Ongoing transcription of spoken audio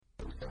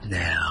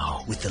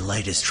Now, with the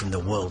latest from the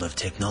world of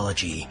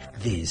technology,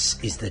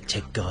 this is the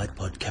Tech Guide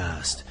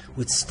Podcast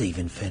with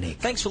Stephen Fennick.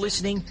 Thanks for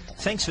listening.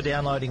 Thanks for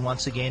downloading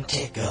once again.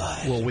 Tech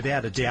Guide. Well,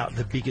 without a doubt,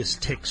 the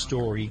biggest tech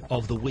story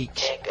of the week.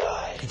 Tech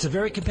Guide. It's a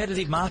very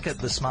competitive market,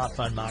 the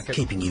smartphone market.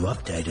 Keeping you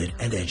updated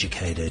and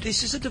educated.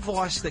 This is a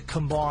device that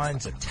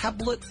combines a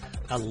tablet,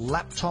 a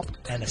laptop,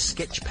 and a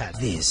sketchpad.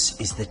 This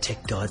is the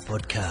Tech Guide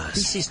Podcast.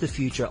 This is the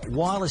future.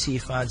 Wireless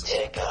earphones.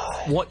 Tech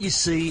Guide. What you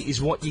see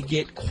is what you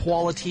get.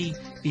 Quality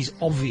is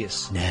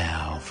obvious.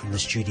 Now, from the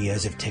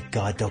studios of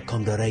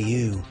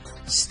techguide.com.au,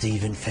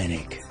 Stephen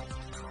Fennick.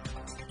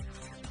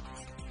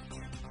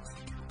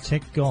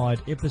 Tech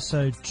Guide,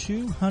 episode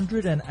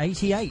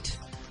 288.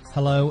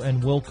 Hello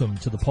and welcome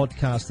to the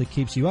podcast that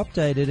keeps you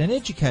updated and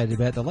educated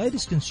about the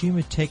latest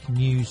consumer tech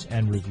news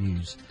and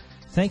reviews.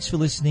 Thanks for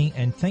listening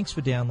and thanks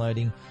for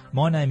downloading.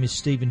 My name is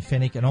Stephen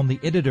Fennick and I'm the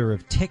editor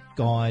of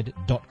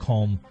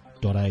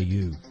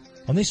techguide.com.au.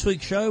 On this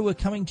week's show, we're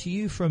coming to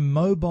you from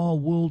Mobile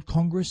World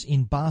Congress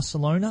in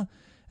Barcelona,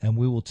 and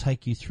we will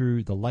take you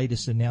through the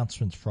latest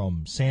announcements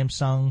from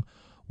Samsung,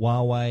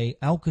 Huawei,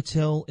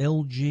 Alcatel,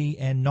 LG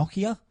and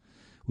Nokia.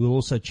 We'll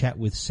also chat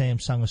with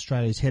Samsung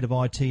Australia's head of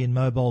IT and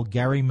mobile,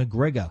 Gary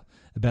McGregor,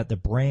 about the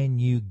brand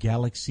new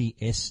Galaxy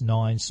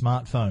S9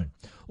 smartphone.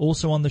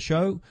 Also on the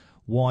show,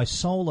 why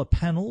solar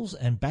panels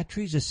and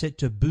batteries are set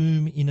to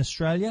boom in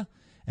Australia.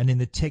 And in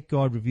the Tech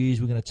Guide reviews,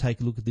 we're going to take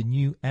a look at the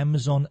new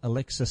Amazon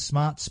Alexa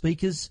smart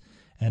speakers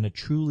and a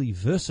truly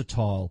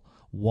versatile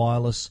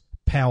wireless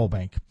power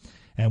bank.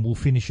 And we'll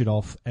finish it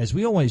off, as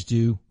we always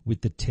do, with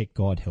the Tech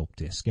Guide Help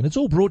Desk. And it's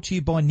all brought to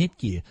you by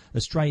Netgear,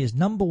 Australia's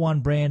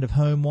 #1 brand of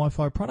home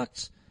Wi-Fi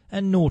products,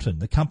 and Norton,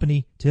 the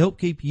company to help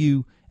keep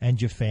you and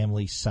your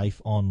family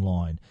safe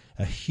online.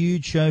 A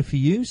huge show for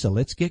you, so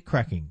let's get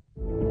cracking.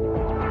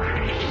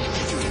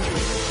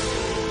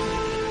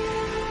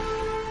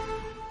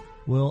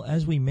 Well,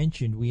 as we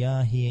mentioned, we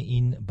are here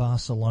in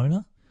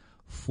Barcelona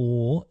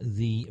for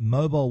the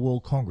Mobile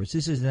World Congress.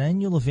 This is an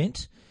annual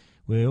event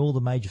where all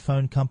the major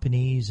phone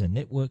companies and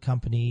network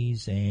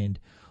companies and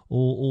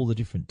all the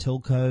different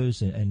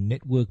telcos and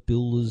network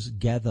builders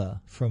gather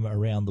from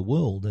around the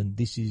world. And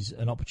this is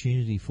an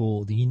opportunity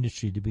for the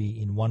industry to be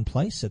in one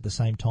place at the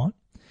same time.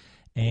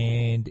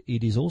 And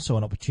it is also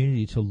an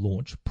opportunity to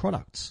launch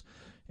products.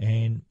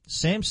 And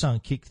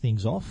Samsung kicked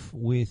things off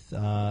with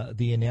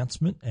the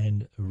announcement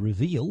and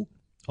reveal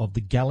of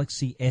the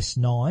Galaxy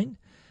S9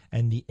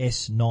 and the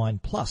S9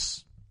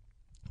 Plus.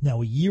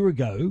 Now, a year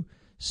ago,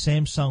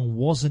 Samsung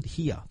wasn't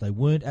here. They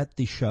weren't at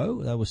the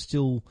show. They were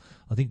still,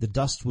 I think the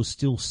dust was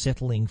still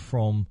settling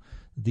from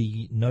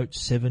the Note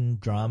 7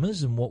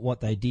 dramas. And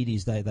what they did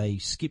is they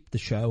skipped the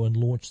show and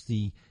launched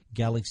the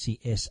Galaxy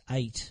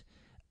S8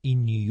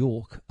 in New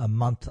York a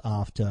month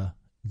after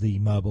the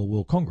Mobile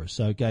World Congress.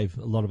 So it gave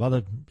a lot of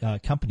other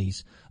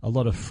companies a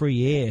lot of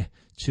free air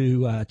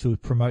to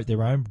promote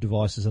their own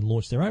devices and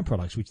launch their own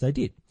products, which they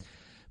did.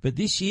 But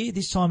this year,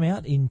 this time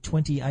out in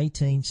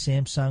 2018,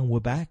 Samsung were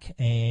back,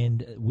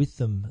 and with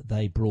them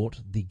they brought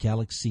the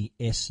Galaxy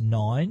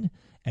S9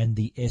 and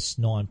the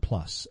S9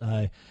 Plus,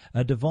 a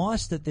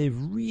device that they've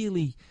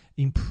really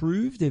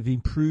improved. They've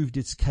improved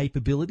its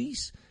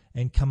capabilities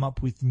and come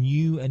up with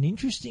new and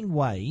interesting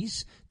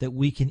ways that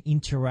we can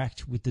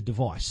interact with the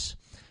device.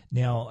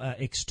 Now,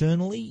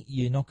 externally,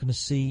 you're not going to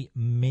see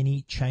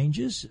many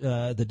changes.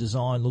 The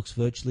design looks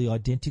virtually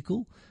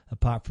identical,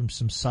 apart from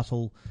some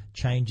subtle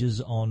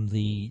changes on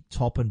the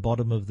top and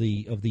bottom of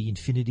the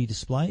Infinity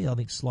display. I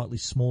think slightly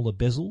smaller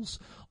bezels.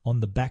 On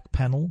the back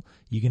panel,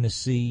 you're going to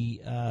see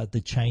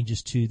the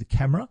changes to the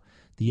camera.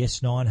 The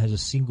S9 has a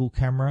single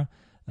camera,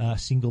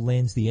 single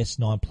lens. The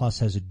S9 Plus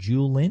has a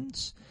dual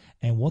lens.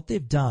 And what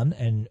they've done,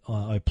 and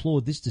I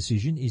applaud this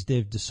decision, is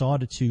they've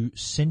decided to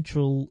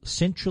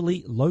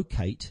centrally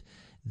locate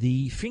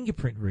the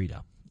fingerprint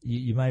reader.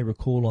 You may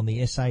recall on the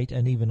S8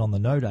 and even on the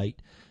Note 8,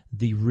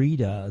 the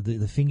reader,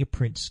 the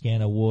fingerprint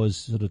scanner was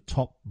sort of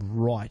top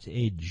right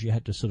edge. You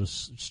had to sort of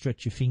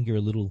stretch your finger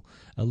a little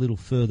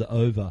further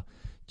over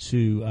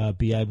to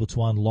be able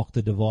to unlock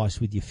the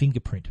device with your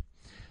fingerprint.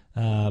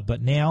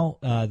 But now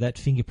that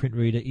fingerprint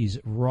reader is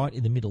right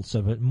in the middle,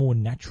 so a more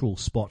natural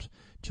spot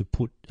to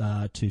put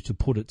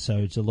it, so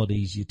it's a lot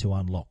easier to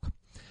unlock.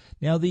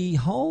 Now, the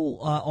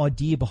whole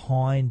idea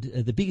behind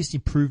the biggest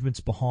improvements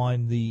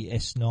behind the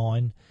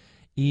S9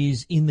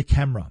 is in the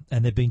camera,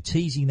 and they've been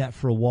teasing that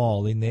for a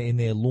while. In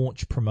their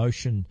launch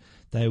promotion,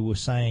 they were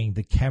saying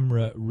the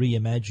camera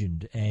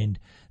reimagined, and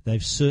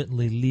they've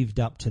certainly lived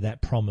up to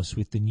that promise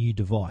with the new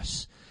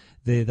device.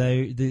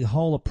 The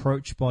whole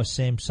approach by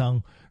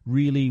Samsung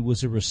really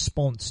was a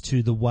response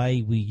to the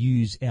way we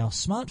use our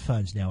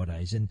smartphones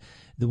nowadays. And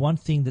the one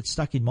thing that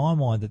stuck in my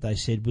mind that they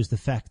said was the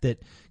fact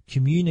that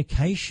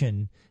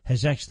communication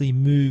has actually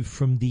moved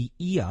from the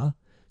ear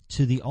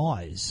to the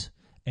eyes.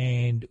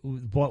 And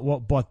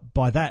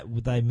by that,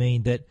 they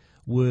mean that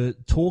we're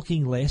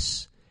talking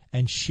less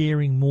and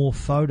sharing more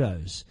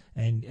photos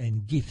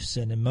and GIFs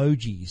and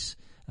emojis.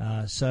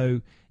 So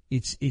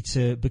it's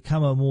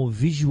become a more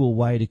visual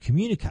way to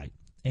communicate.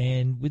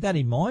 And with that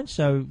in mind,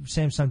 so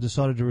Samsung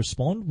decided to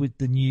respond with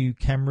the new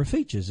camera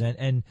features,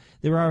 and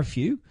there are a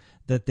few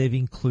that they've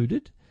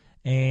included.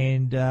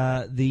 And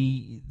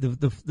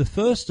the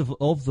first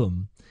of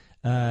them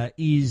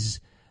is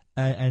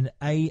an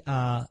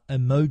AR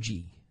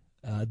emoji.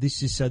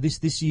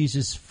 This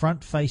uses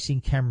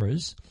front-facing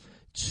cameras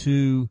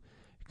to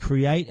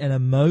create an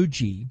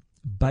emoji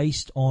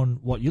based on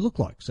what you look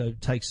like. So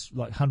it takes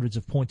like hundreds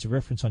of points of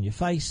reference on your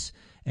face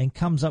and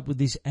comes up with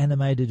this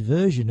animated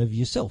version of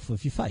yourself,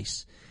 of your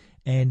face.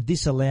 And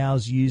this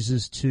allows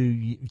users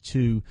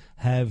to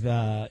have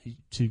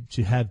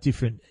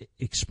different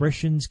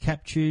expressions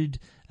captured.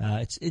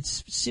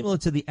 It's similar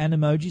to the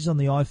Animojis on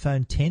the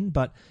iPhone 10,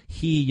 but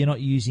here you're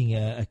not using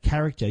a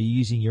character; you're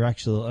using your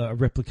actual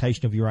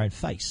replication of your own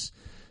face.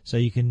 So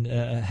you can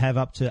have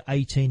up to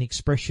 18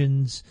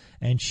 expressions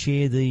and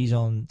share these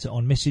on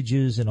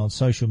messages and on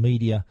social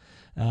media.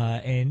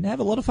 And have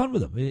a lot of fun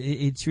with them.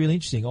 It's really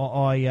interesting.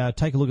 I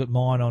take a look at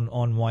mine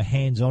on my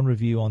hands-on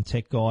review on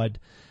Tech Guide.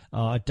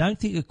 I don't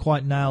think it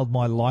quite nailed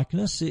my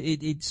likeness.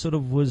 It sort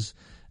of was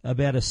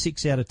about a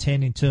 6 out of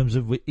 10 in terms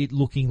of it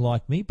looking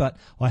like me, but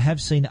I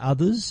have seen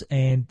others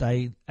and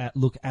they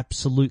look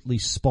absolutely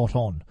spot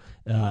on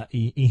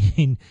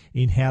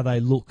in how they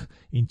look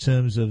in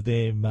terms of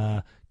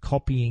them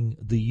copying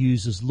the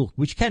user's look,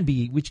 which can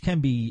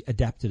be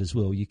adapted as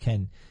well. You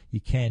can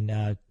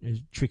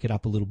trick it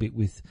up a little bit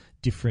with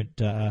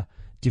different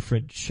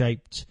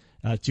shaped,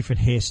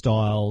 different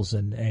hairstyles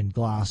and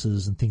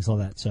glasses and things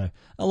like that. So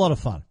a lot of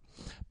fun.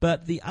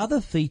 But the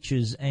other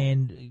features,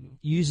 and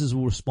users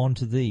will respond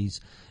to these,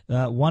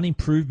 one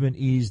improvement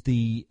is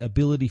the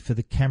ability for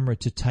the camera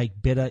to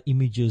take better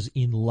images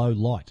in low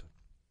light.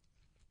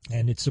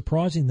 And it's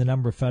surprising the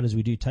number of photos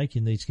we do take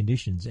in these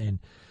conditions. And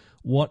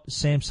what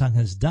Samsung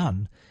has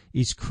done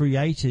is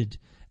created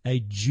a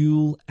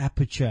dual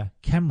aperture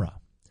camera,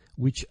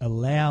 which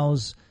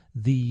allows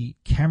the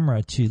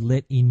camera to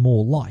let in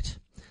more light.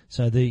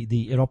 So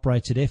it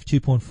operates at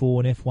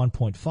f2.4 and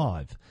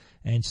f1.5,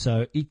 and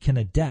so it can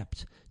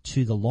adapt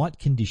to the light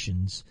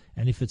conditions,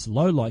 and if it's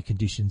low light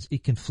conditions,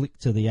 it can flick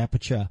to the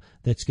aperture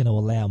that's going to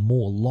allow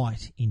more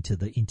light into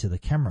the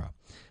camera.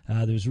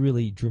 There was a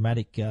really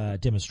dramatic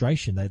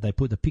demonstration. They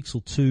put the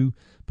Pixel 2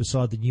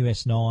 beside the new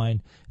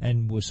S9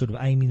 and were sort of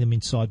aiming them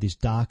inside this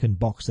darkened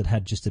box that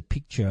had just a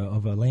picture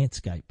of a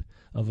landscape,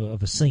 of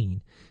a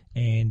scene.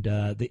 And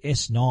the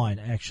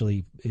S9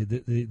 actually,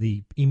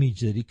 the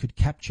image that it could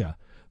capture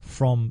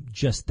from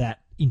just that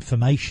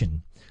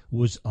information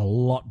was a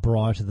lot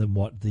brighter than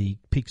what the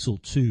Pixel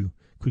 2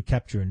 could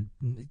capture. And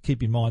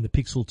keep in mind, the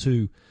Pixel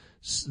 2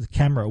 the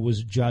camera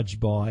was judged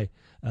by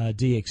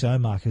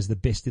DxOMark as the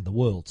best in the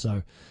world.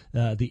 So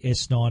the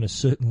S9 has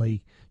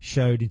certainly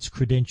showed its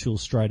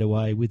credentials straight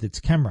away with its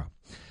camera.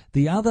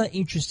 The other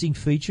interesting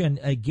feature, and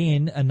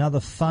again another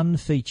fun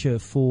feature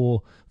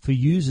for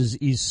users,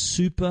 is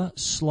super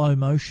slow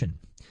motion.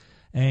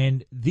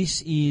 And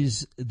this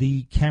is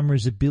the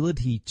camera's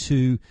ability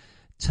to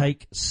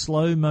take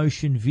slow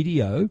motion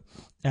video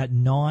at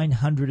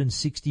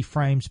 960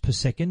 frames per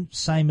second,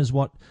 same as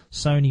what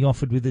Sony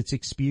offered with its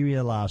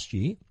Xperia last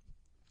year.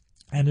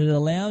 And it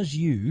allows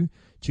you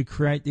to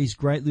create these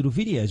great little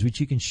videos, which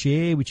you can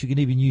share, which you can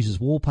even use as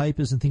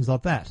wallpapers and things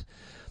like that.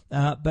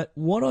 But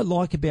what I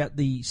like about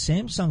the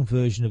Samsung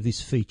version of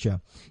this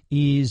feature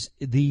is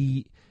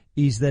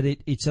that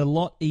it's a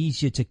lot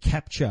easier to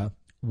capture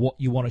what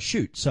you want to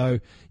shoot. So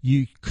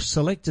you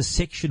select a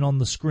section on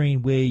the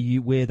screen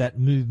where that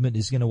movement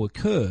is going to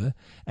occur,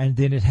 and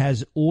then it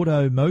has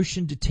auto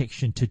motion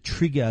detection to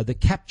trigger the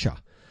capture.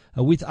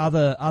 With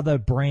other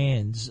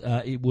brands,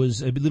 it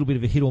was a little bit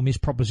of a hit or miss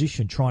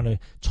proposition trying to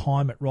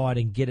time it right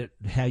and get it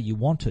how you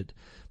want it.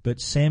 But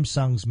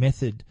Samsung's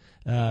method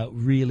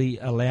really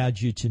allowed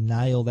you to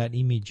nail that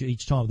image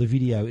each time, the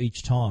video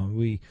each time.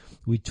 We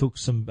took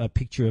a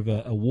picture of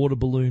a water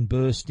balloon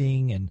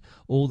bursting and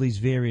all these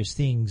various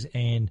things,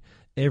 and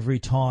every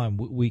time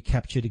we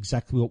captured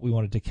exactly what we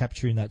wanted to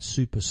capture in that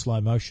super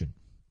slow motion.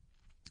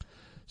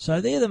 So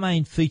they're the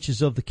main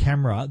features of the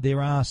camera.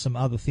 There are some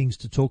other things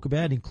to talk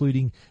about,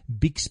 including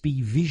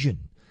Bixby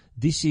Vision.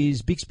 This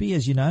is Bixby,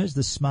 as you know, is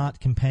the smart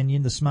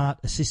companion, the smart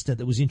assistant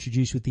that was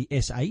introduced with the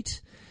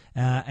S8.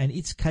 And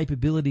its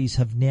capabilities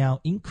have now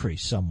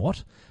increased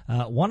somewhat.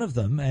 One of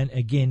them, and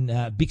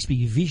again,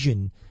 Bixby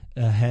Vision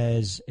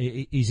is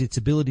its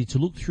ability to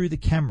look through the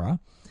camera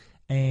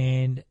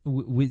and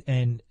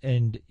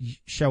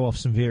show off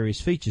some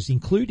various features,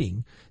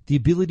 including the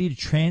ability to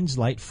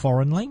translate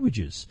foreign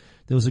languages.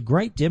 There was a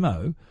great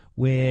demo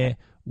where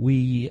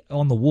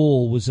on the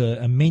wall was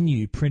a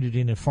menu printed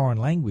in a foreign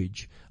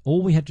language.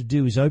 All we had to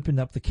do is open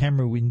up the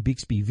camera in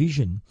Bixby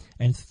Vision,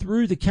 and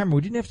through the camera,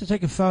 we didn't have to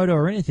take a photo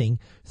or anything.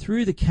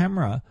 Through the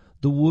camera,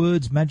 the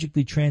words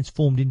magically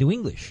transformed into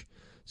English.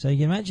 So you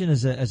can imagine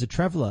as a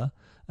traveller,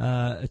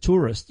 a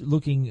tourist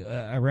looking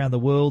around the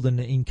world and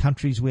in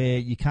countries where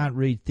you can't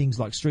read things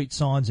like street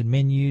signs and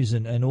menus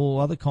and all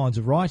other kinds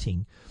of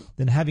writing,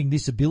 then having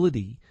this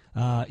ability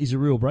is a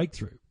real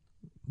breakthrough.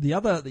 The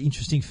other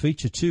interesting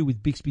feature too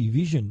with Bixby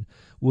Vision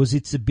was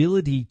its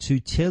ability to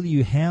tell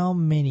you how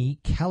many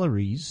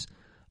calories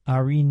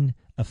are in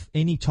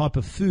any type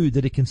of food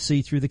that it can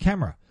see through the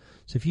camera.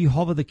 So if you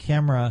hover the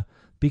camera,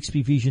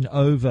 Bixby Vision,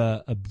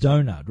 over a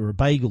donut or a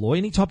bagel or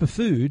any type of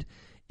food,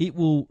 it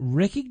will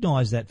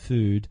recognize that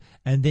food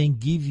and then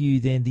give you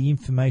then the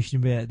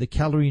information about the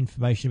calorie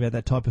information about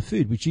that type of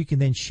food, which you can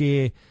then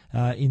share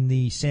in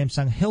the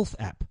Samsung Health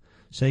app.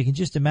 So you can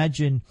just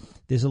imagine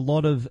there's a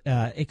lot of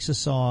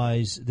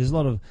exercise, there's a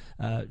lot of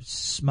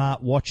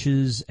smart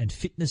watches and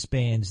fitness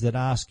bands that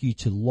ask you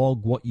to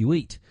log what you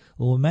eat.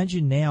 Well,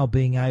 imagine now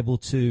being able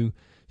to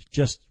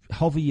just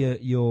hover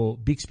your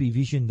Bixby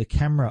Vision, the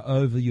camera,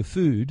 over your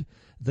food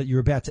that you're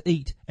about to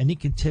eat, and it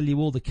can tell you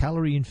all the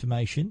calorie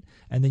information,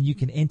 and then you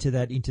can enter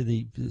that into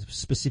the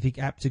specific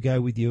app to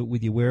go with your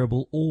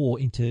wearable or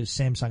into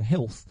Samsung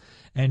Health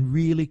and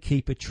really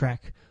keep a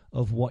track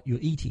of what you're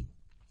eating.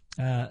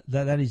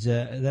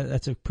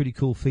 That's a pretty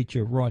cool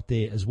feature right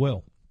there as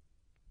well.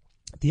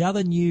 The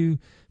other new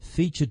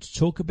feature to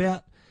talk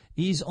about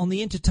is on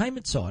the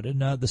entertainment side,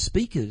 and the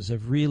speakers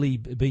have really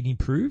been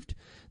improved.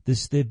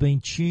 They've been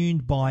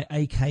tuned by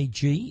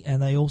AKG,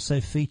 and they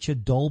also feature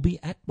Dolby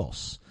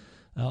Atmos.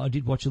 I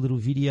did watch a little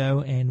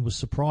video and was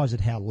surprised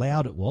at how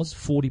loud it was,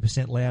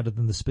 40% louder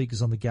than the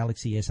speakers on the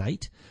Galaxy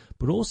S8,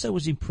 but also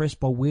was impressed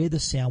by where the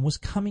sound was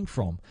coming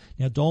from.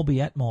 Now, Dolby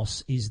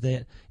Atmos is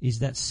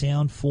that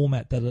sound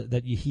format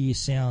that you hear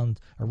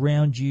sound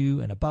around you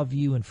and above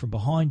you and from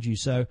behind you,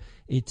 so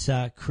it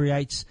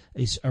creates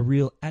a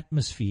real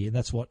atmosphere, and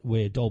that's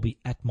where Dolby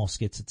Atmos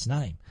gets its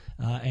name.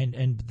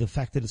 And the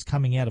fact that it's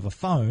coming out of a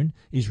phone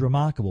is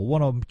remarkable.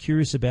 What I'm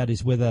curious about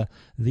is whether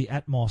the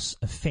Atmos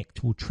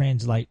effect will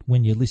translate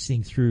when you're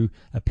listening through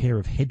a pair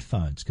of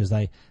headphones, because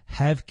they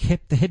have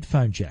kept the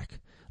headphone jack,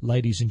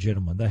 ladies and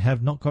gentlemen. They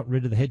have not got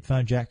rid of the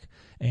headphone jack,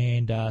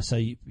 and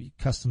so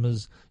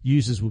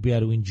users will be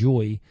able to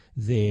enjoy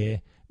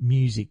their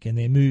music and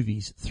their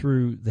movies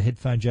through the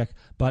headphone jack,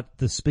 but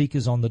the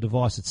speakers on the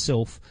device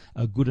itself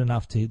are good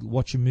enough to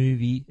watch a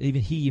movie,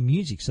 even hear your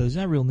music. So there's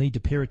no real need to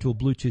pair it to a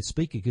Bluetooth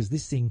speaker, because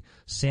this thing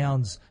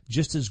sounds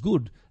just as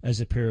good as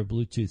a pair of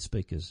Bluetooth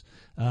speakers.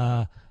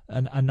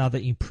 Another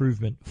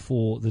improvement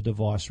for the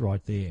device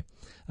right there.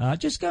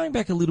 Just going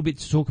back a little bit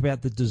to talk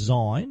about the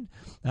design,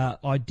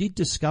 I did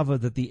discover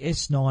that the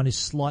S9 is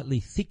slightly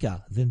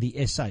thicker than the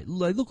S8.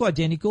 They look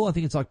identical. I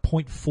think it's like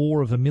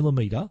 0.4 of a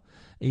millimeter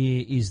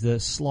is the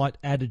slight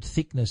added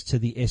thickness to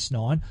the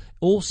S9.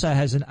 Also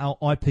has an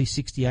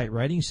IP68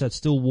 rating, so it's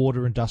still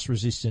water and dust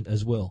resistant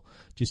as well.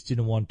 Just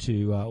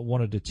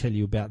wanted to tell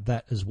you about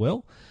that as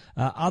well.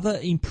 Other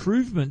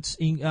improvements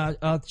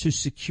are to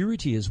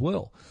security as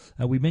well.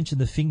 We mentioned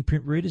the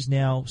fingerprint readers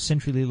now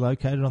centrally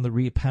located on the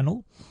rear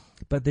panel,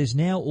 but there's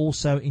now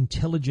also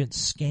intelligent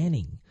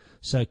scanning.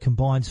 So it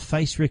combines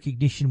face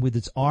recognition with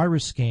its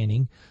iris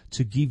scanning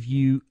to give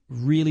you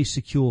really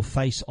secure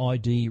Face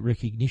ID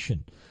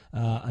recognition.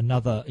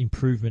 Another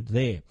improvement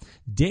there.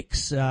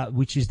 DeX,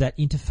 which is that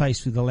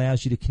interface that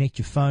allows you to connect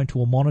your phone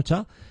to a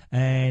monitor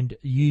and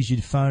use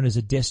your phone as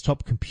a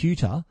desktop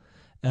computer.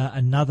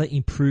 Another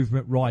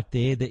improvement right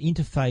there. The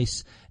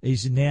interface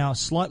is now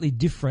slightly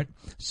different.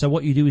 So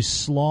what you do is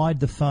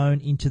slide the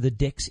phone into the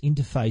DeX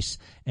interface,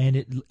 and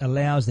it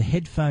allows the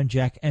headphone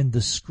jack and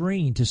the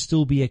screen to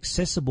still be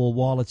accessible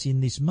while it's in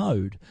this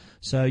mode.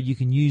 So you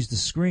can use the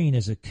screen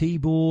as a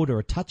keyboard or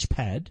a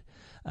touchpad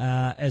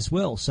as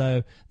well.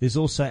 So there's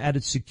also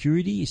added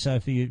security. So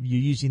if you're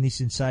using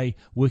this in, say,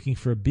 working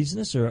for a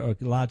business or a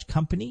large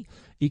company,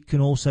 it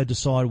can also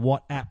decide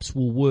what apps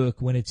will work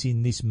when it's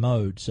in this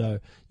mode. So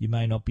you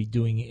may not be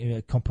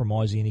doing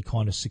compromising any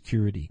kind of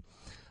security.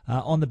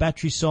 On the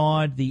battery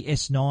side, the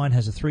S9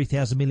 has a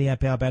 3,000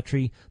 milliamp hour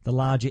battery. The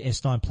larger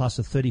S9 Plus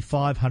a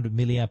 3,500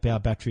 milliamp hour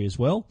battery as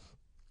well.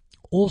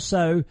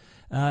 Also,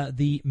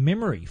 the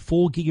memory,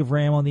 4 gig of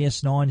RAM on the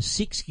S9,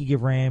 6 gig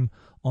of RAM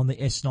on the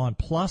S9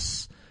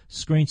 Plus.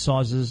 Screen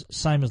sizes,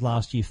 same as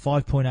last year,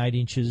 5.8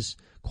 inches,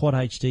 Quad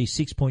HD,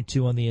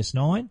 6.2 on the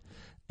S9.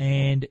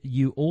 And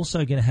you're also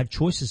going to have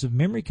choices of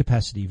memory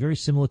capacity, very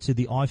similar to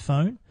the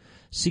iPhone,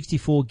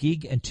 64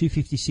 gig and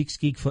 256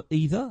 gig for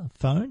either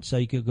phone, so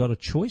you've got a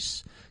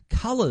choice.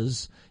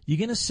 Colors, you're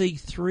going to see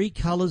 3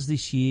 colors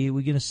this year.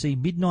 We're going to see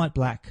midnight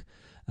black.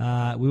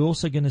 We're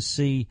also going to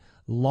see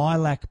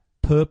lilac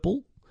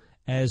purple,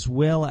 as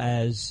well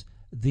as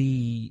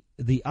the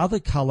other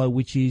color,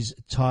 which is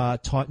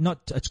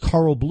it's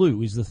coral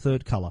blue is the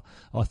third color.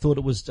 I thought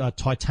it was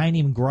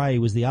titanium grey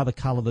was the other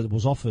color that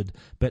was offered,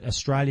 but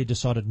Australia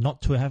decided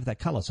not to have that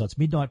color. So it's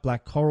midnight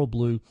black, coral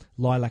blue,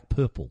 lilac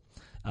purple.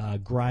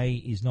 Grey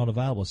is not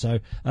available. So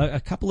a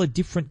couple of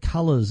different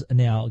colors are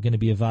now going to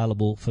be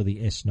available for the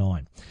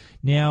S9.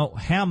 Now,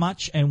 how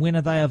much and when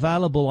are they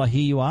available, I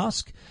hear you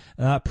ask?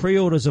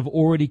 Pre-orders have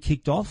already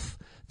kicked off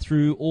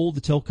through all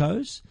the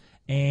telcos,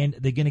 and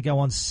they're going to go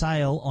on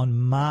sale on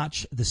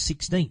March the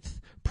 16th.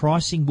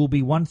 Pricing will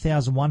be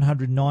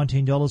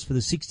 $1,119 for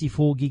the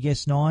 64 gig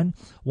S9,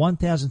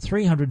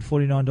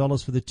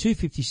 $1,349 for the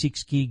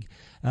 256 gig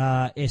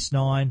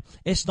S9.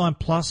 S9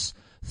 Plus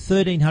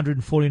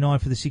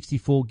 $1,349 for the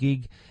 64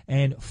 gig,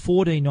 and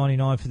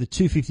 $1,499 for the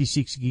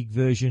 256 gig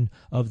version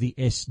of the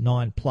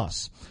S9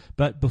 Plus.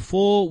 But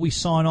before we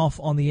sign off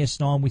on the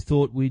S9, we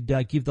thought we'd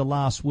give the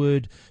last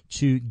word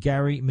to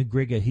Gary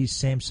McGregor. He's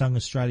Samsung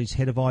Australia's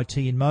head of IT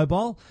and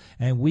mobile,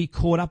 and we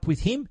caught up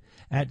with him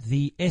at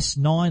the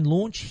S9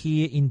 launch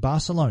here in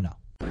Barcelona.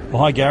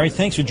 Well, hi Gary,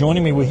 thanks for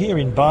joining me. We're here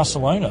in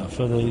Barcelona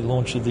for the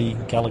launch of the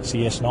Galaxy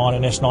S9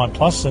 and S9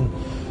 Plus, and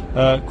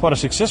quite a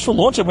successful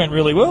launch. It went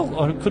really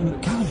well. I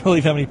can't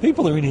believe how many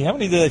people are in here. How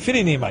many do they fit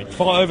in here, mate?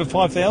 Over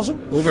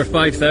 5,000? Over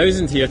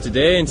 5,000 here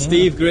today. And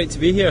Steve, great to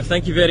be here.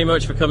 Thank you very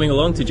much for coming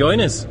along to join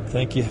us.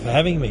 Thank you for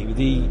having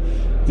me.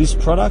 This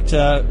product,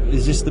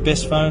 is this the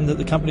best phone that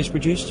the company's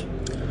produced?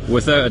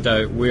 Without a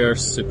doubt, we're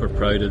super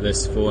proud of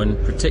this phone,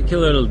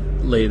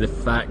 particularly the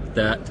fact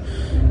that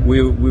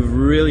we've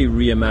really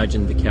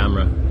reimagined the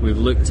camera. We've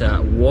looked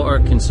at what are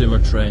consumer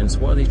trends,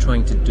 what are they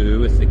trying to do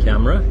with the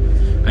camera,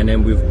 and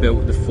then we've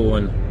built the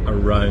phone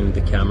around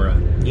the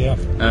camera. Yeah.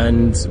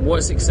 And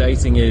what's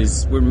exciting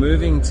is we're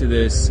moving to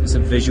this, it's a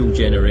visual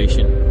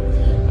generation,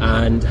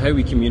 and how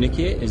we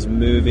communicate is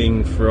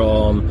moving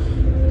from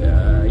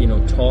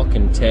talk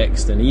and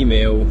text and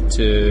email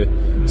to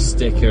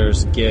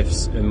stickers,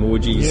 GIFs,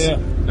 emojis. Yeah.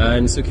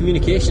 And so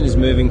communication is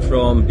moving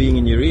from being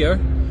in your ear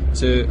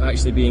to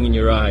actually being in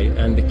your eye,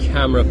 and the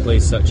camera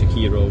plays such a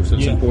key role, so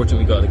it's important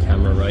we got the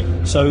camera right.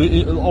 So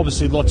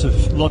obviously lots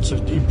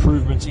of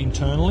improvements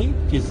internally.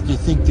 Do you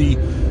think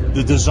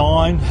the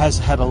design has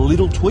had a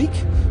little tweak,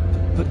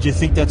 but do you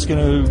think that's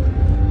going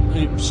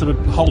to sort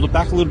of hold it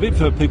back a little bit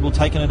for people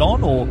taking it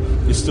on, or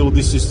this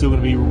is still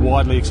going to be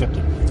widely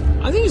accepted?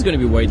 I think it's going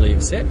to be widely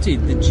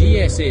accepted. The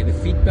GS8, the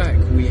feedback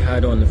we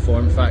had on the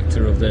form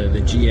factor of the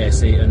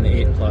GS8 and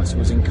the 8 Plus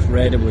was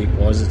incredibly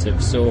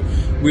positive. So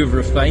we've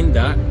refined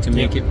that to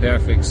make it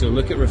perfect. So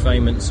look at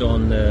refinements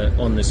on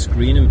the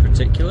screen in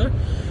particular,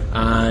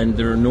 and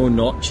there are no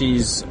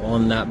notches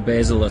on that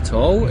bezel at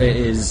all. It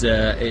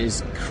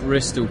is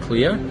crystal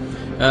clear.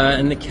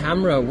 And the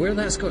camera, where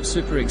that's got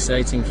super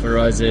exciting for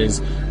us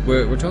is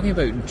we're talking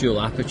about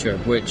dual aperture,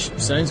 which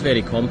sounds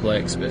very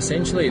complex, but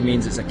essentially it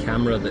means it's a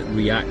camera that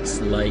reacts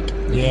like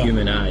the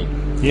human eye.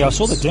 Yeah, I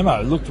saw the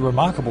demo. It looked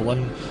remarkable,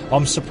 and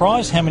I'm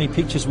surprised how many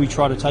pictures we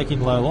try to take in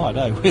low light.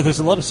 Where there's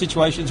a lot of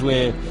situations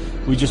where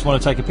we just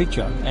want to take a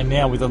picture, and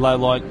now with the low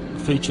light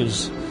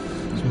features,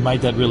 it's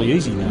made that really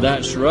easy now.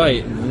 That's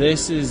right.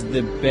 This is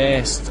the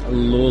best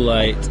low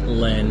light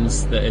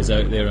lens that is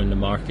out there in the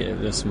market at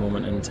this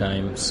moment in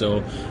time.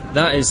 So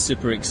that is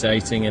super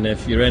exciting, and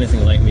if you're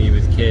anything like me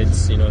with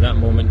kids, that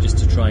moment just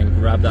to try and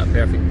grab that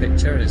perfect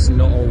picture, it's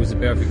not always a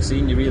perfect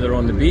scene. You're either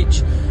on the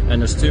beach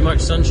and there's too much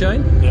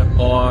sunshine,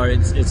 or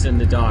it's in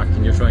the dark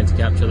and you're trying to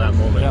capture that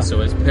moment.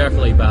 So it's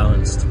perfectly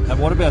balanced. And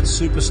what about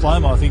super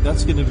slow-mo? I think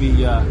that's going to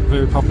be a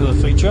very popular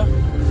feature.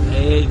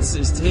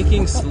 It's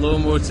taking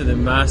slow-mo to the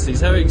masses.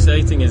 How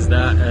exciting is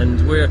that? And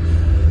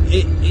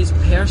it's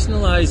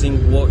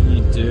personalising what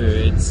you do.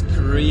 It's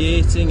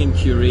creating and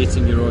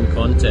curating your own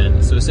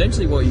content. So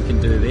essentially what you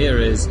can do there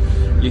is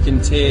you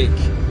can take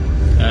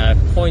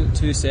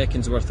 0.2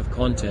 seconds worth of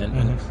content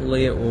and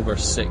play it over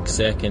 6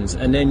 seconds,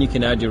 and then you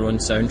can add your own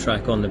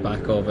soundtrack on the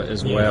back of it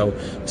as well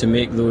to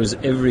make those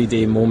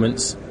everyday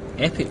moments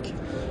epic.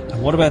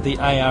 And what about the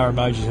AR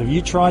emojis? Have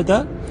you tried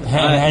that?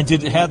 How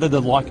did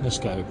the likeness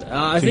go?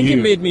 I think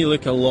it made me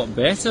look a lot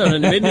better, and it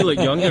made me look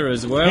younger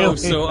as well.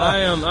 So I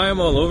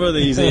am all over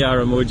these AR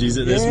emojis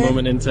at this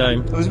moment in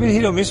time. It was a bit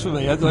hit or miss for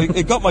me.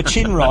 It got my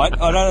chin right.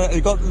 I don't know.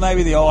 It got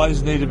maybe the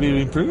eyes need a bit of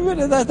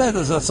improvement.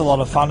 That's a lot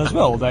of fun as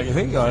well, don't you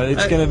think?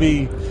 It's going to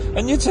be,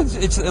 and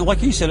it's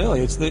like you said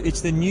earlier.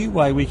 It's the new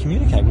way we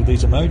communicate with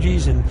these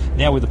emojis, and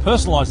now with the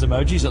personalised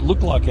emojis that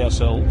look like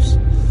ourselves.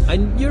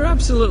 And you're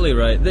absolutely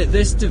right.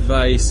 This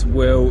device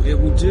will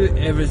do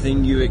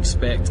everything you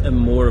expect and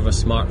more of a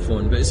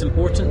smartphone, but it's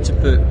important to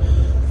put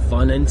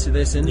fun into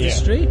this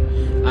industry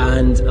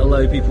and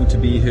allow people to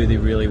be who they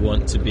really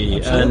want to be.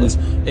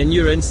 Absolutely. And in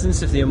your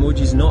instance, if the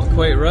emoji's not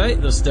quite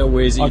right, there's still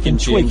ways that you can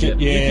change it.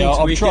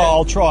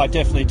 I'll try.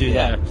 Definitely do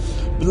that.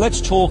 But let's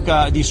talk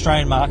the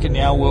Australian market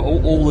now.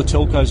 All the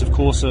telcos, of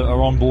course,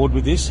 are on board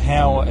with this.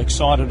 How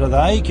excited are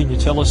they? Can you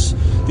tell us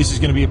this is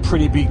going to be a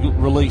pretty big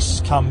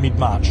release come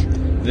mid-March?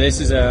 This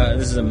is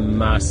a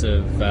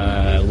massive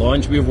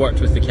launch. We've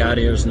worked with the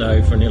carriers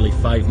now for nearly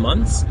 5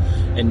 months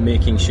in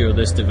making sure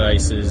this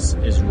device is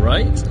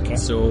right. Okay.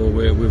 So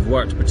we've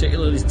worked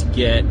particularly to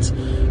get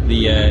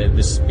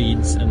the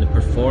speeds and the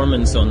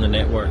performance on the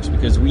networks,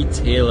 because we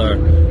tailor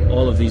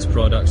all of these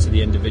products to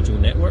the individual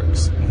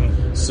networks.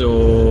 Mm-hmm.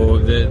 So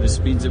the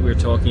speeds that we're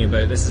talking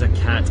about, this is a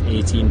Cat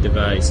 18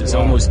 device. It's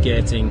almost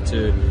getting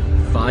to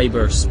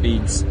fiber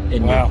speeds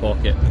in your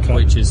pocket,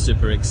 which is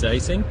super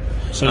exciting.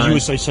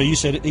 So you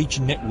said each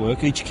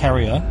network, each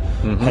carrier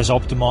has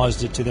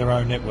optimized it to their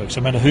own network. So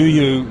no matter who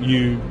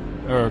you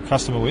are a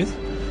customer with,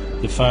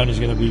 the phone is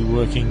going to be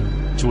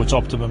working to its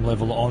optimum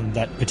level on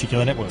that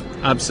particular network.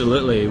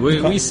 Absolutely.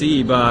 We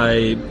see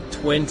by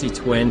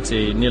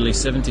 2020 nearly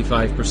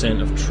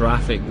 75% of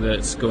traffic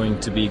that's going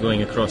to be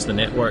going across the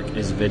network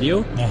is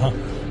video.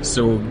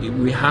 So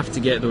we have to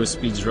get those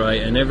speeds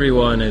right, and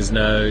everyone is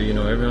now,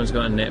 everyone's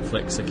got a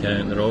Netflix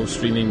account, they're all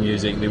streaming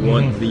music, they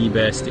want the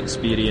best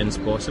experience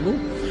possible,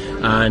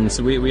 and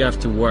so we have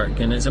to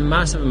work, and it's a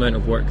massive amount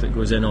of work that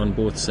goes in on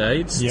both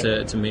sides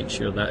to make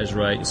sure that is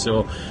right.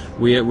 So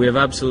we have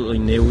absolutely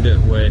nailed it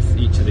with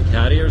each of the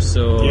carriers,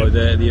 so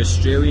the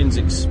Australians'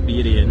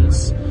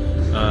 experience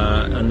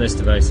on this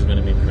device is going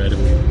to be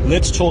incredible.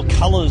 Let's talk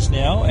colours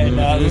now, and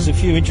there's a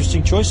few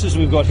interesting choices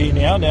we've got here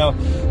now. Now,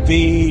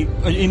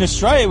 in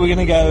Australia, we're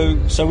going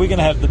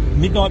to have the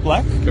Midnight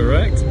Black.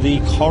 Correct. The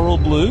Coral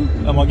Blue.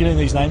 Am I getting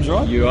these names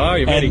right? You are.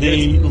 You're very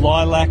good. And the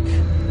Lilac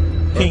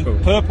Pink.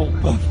 Purple.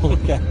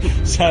 Okay.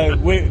 So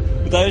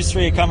those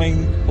three are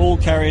coming. All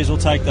carriers will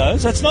take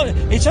those.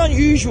 It's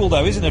unusual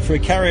though, isn't it, for a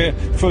carrier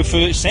for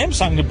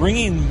Samsung to bring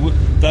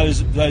in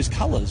those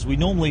colours?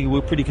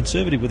 We're pretty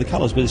conservative with the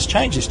colours, but it's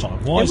changed this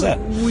time. Why is that?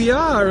 We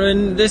are,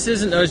 and this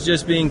isn't us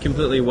just being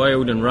completely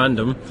wild and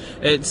random.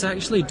 It's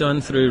actually done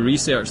through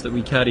research that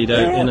we carried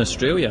out in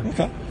Australia.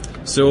 Okay.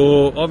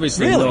 So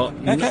obviously really? not.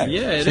 Okay.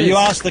 Yeah. It so is. you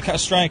asked the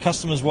Australian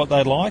customers what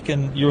they like,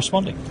 and you're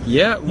responding.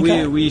 Yeah,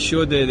 we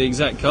showed the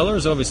exact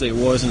colours. Obviously, it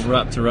wasn't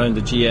wrapped around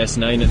the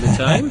GS9 at the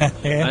time,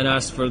 and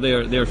asked for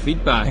their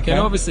feedback. Okay. And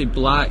obviously,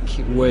 black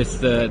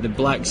with the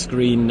black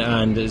screen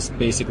and is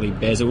basically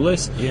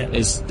bezel-less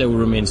still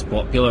remains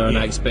popular, and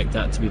I expect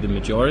that to be the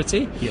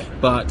majority. Yeah.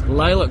 But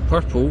lilac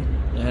purple.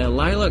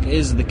 Lilac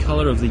is the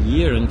colour of the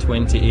year in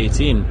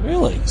 2018.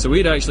 Really? So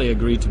we'd actually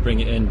agreed to bring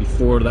it in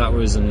before that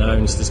was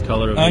announced as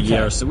colour of the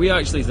year. So we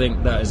actually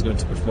think that is going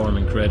to perform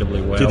incredibly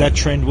well. Did that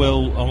trend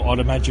well, I'd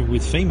imagine,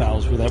 with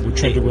females? Would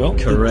trend well?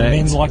 Correct.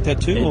 Did men like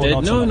that too? It or did.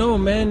 not so much? No,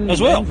 men as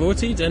well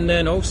voted, and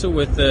then also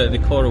with the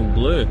Coral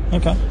Blue.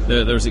 Okay.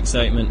 There's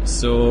excitement.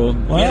 So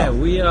yeah,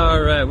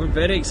 we're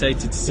very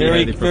excited to see how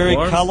they perform. Very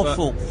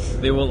colourful.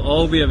 They will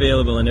all be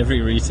available in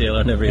every retailer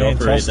and every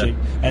operator.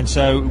 And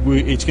so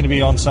it's going to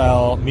be on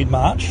sale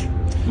mid-March.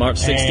 March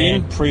 16.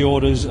 And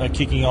pre-orders are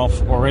kicking off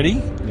already.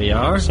 They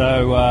are.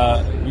 So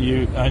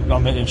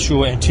I'm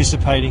sure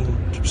anticipating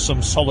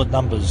some solid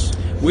numbers.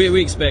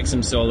 We expect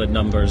some solid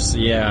numbers,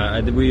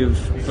 yeah.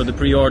 For the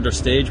pre-order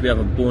stage, we have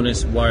a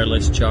bonus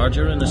wireless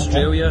charger in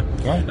Australia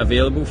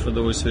available for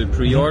those who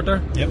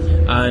pre-order. Yep.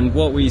 And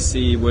what we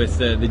see with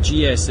the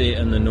GS8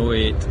 and the Note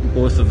 8,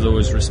 both of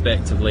those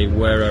respectively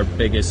were our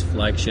biggest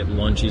flagship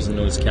launches in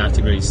those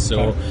categories.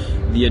 So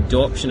the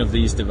adoption of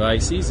these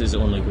devices is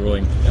only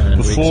growing. And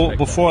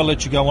before I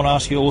let you go, I want to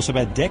ask you also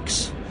about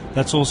DeX.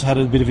 That's also had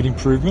a bit of an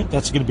improvement.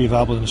 That's going to be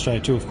available in Australia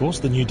too, of course.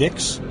 The new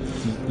DeX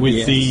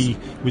with the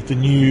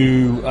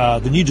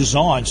new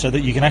design, so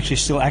that you can actually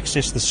still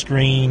access the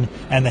screen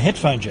and the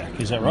headphone jack.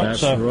 Is that right?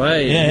 That's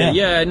right.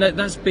 Yeah, and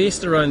that's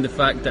based around the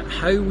fact that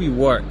how we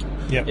work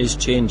is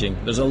changing.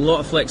 There's a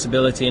lot of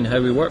flexibility in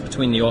how we work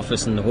between the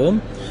office and the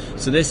home.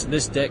 So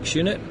this DeX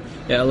unit,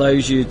 it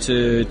allows you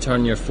to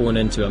turn your phone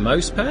into a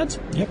mouse pad.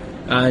 Yep.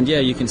 And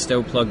you can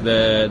still plug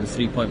the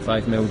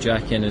 3.5mm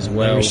jack in as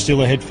well. There is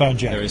still a headphone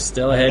jack. There is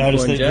still a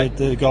headphone jack.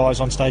 The guys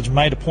on stage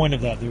made a point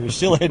of that. There is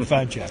still a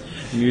headphone jack.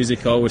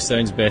 Music always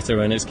sounds better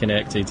when it's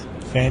connected.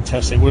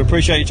 Fantastic. We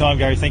appreciate your time,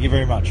 Gary. Thank you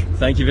very much.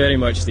 Thank you very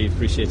much, Steve.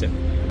 Appreciate it.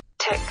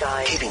 Tech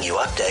Guide. Keeping you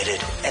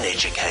updated and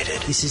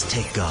educated. This is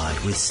Tech Guide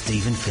with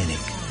Stephen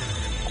Fennick.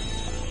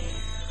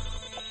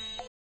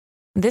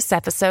 This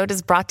episode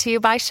is brought to you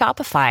by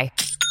Shopify.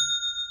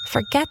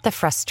 Forget the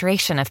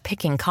frustration of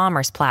picking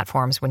commerce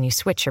platforms when you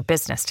switch your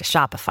business to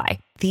Shopify,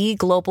 the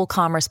global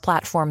commerce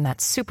platform that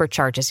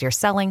supercharges your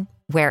selling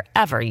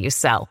wherever you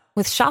sell.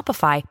 With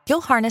Shopify,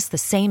 you'll harness the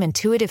same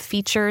intuitive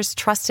features,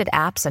 trusted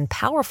apps, and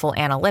powerful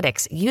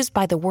analytics used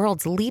by the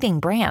world's leading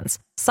brands.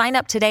 Sign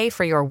up today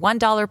for your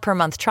 $1 per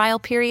month trial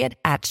period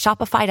at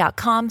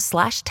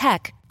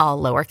shopify.com/tech,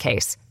 all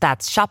lowercase.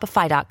 That's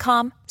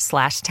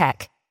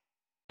shopify.com/tech.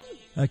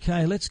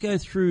 Okay, let's go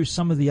through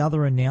some of the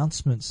other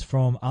announcements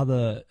from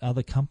other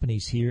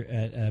companies here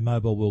at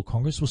Mobile World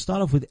Congress. We'll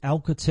start off with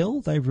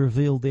Alcatel. They've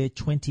revealed their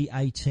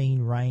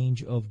 2018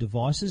 range of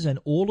devices, and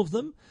all of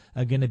them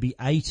are going to be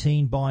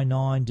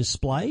 18:9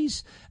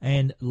 displays.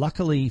 And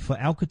luckily for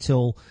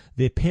Alcatel,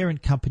 their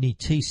parent company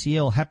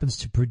TCL happens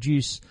to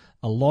produce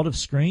a lot of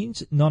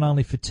screens, not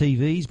only for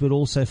TVs, but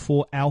also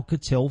for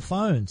Alcatel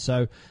phones.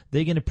 So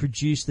they're going to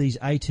produce these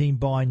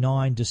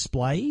 18:9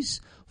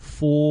 displays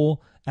for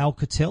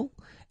Alcatel.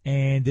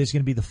 And there's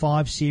going to be the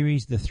 5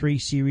 series, the 3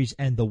 series,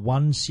 and the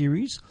 1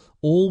 series,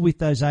 all with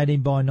those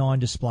 18:9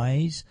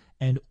 displays,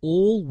 and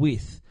all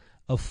with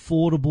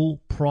affordable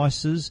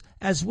prices,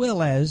 as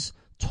well as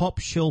top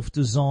shelf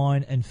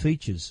design and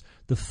features.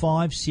 The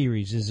 5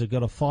 series has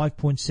got a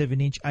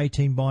 5.7 inch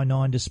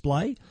 18:9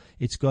 display.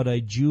 It's got a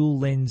dual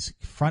lens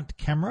front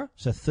camera,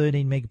 so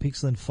 13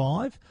 megapixel and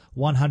 5,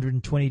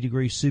 120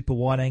 degree super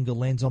wide angle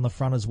lens on the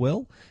front as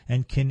well,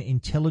 and can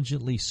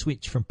intelligently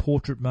switch from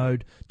portrait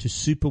mode to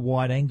super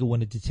wide angle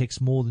when it detects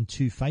more than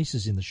 2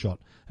 faces in the shot.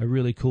 A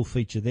really cool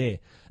feature there.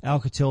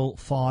 Alcatel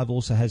 5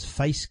 also has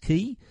Face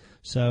Key,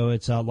 so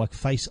it's like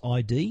Face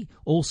ID.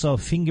 Also a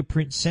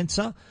fingerprint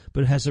sensor,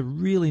 but it has a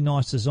really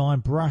nice design,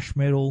 brush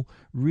metal,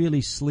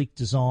 really sleek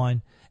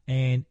design,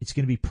 and it's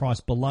going to be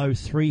priced below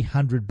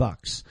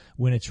 $300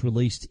 when it's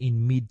released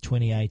in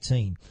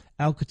mid-2018.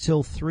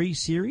 Alcatel 3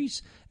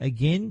 series,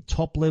 again,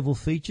 top-level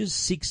features,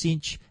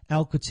 6-inch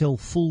Alcatel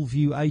Full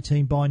View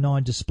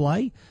 18:9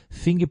 display,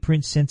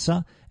 fingerprint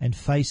sensor, and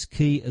Face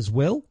Key as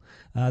well.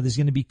 There's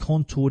going to be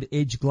contoured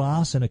edge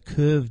glass and a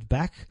curved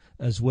back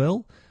as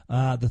well.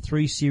 The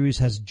 3 series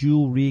has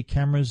dual rear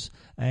cameras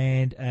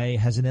and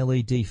has an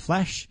LED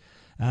flash.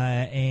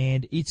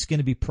 And it's going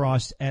to be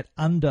priced at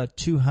under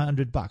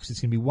 $200.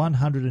 It's going to be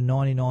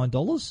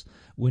 $199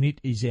 when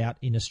it is out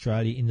in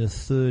Australia in the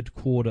third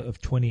quarter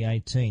of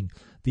 2018.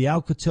 The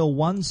Alcatel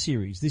 1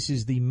 series, this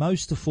is the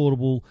most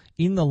affordable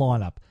in the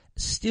lineup,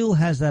 still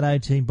has that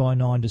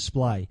 18:9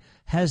 display,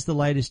 has the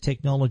latest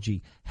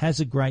technology, has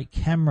a great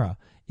camera.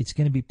 It's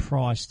going to be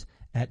priced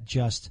at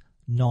just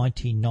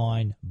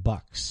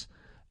 $99.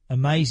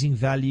 Amazing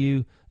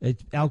value.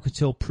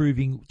 Alcatel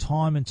proving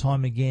time and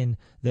time again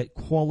that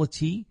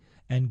quality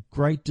and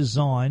great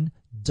design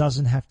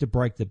doesn't have to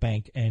break the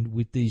bank. And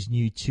with these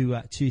new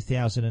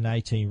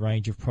 2018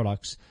 range of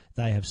products,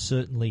 they have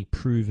certainly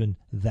proven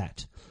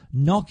that.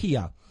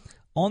 Nokia,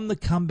 on the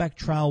comeback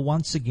trail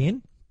once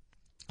again,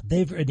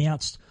 they've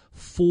announced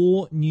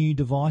 4 new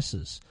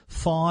devices.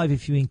 5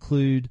 if you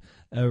include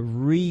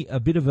a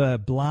bit of a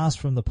blast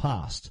from the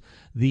past.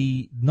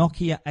 The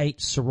Nokia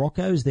 8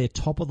 Sirocco is their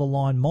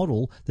top-of-the-line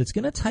model that's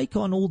going to take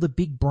on all the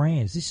big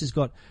brands. This has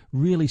got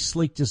really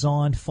sleek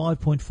design,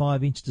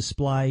 5.5-inch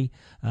display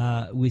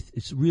with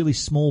its really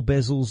small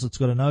bezels. It's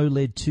got an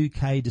OLED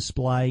 2K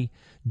display,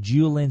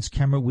 dual-lens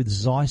camera with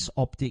Zeiss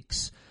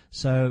optics.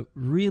 So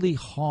really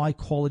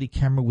high-quality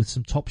camera with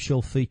some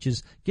top-shelf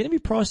features. Going to be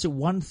priced at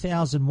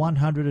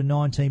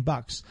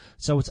 $1,119.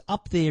 So it's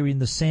up there in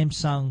the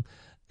Samsung,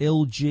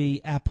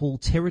 LG, Apple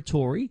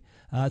territory.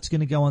 It's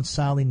going to go on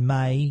sale in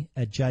May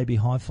at JB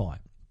Hi-Fi.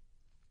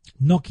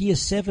 Nokia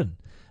 7,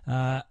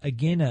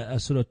 again a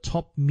sort of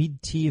top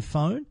mid-tier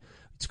phone.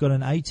 It's got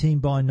an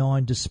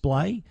 18:9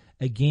 display,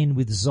 again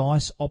with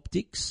Zeiss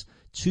optics,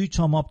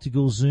 2-time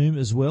optical zoom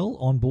as well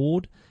on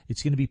board.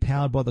 It's going to be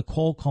powered by the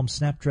Qualcomm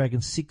Snapdragon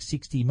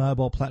 660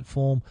 mobile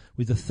platform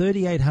with a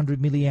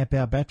 3,800 milliamp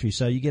hour battery.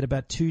 So you get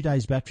about 2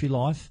 days battery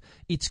life.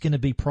 It's going to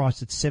be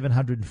priced at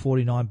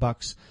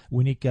 $749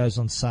 when it goes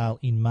on sale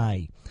in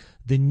May.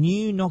 The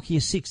new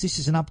Nokia 6, this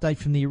is an update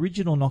from the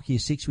original Nokia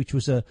 6, which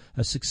was a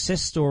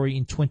success story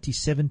in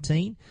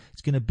 2017.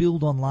 It's going to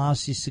build on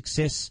last year's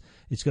success.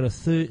 It's got a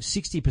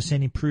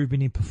 60%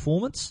 improvement in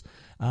performance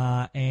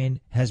and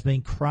has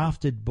been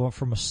crafted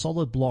from a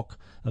solid block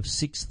of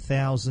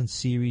 6000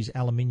 series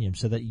aluminium.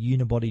 So that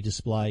unibody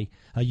display,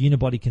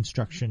 unibody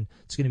construction,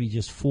 it's going to be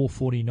just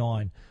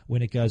 $449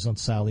 when it goes on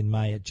sale in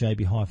May at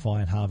JB Hi-Fi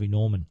and Harvey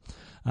Norman.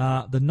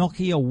 The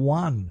Nokia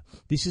 1,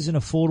 this is an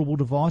affordable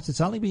device. It's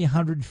only be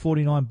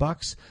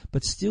 $149,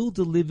 but still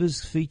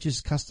delivers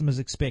features customers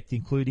expect,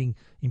 including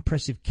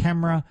impressive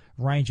camera,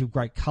 range of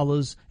great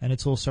colors, and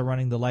it's also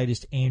running the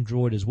latest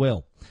Android as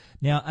well.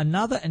 Now,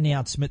 another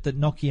announcement that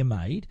Nokia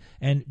made,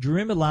 and do you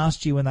remember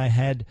last year when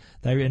they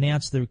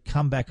announced the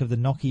comeback of the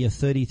Nokia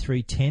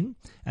 3310,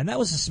 and that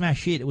was a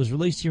smash hit. It was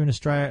released here in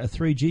Australia. A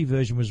 3G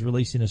version was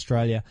released in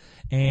Australia,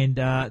 and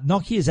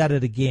Nokia's at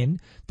it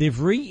again. They've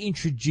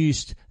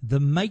reintroduced the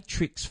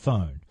Matrix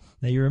phone.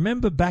 Now, you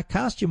remember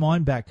cast your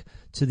mind back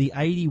to the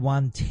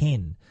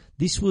 8110.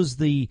 This was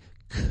the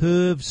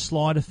curved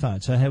slider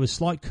phone. So it had a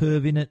slight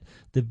curve in it.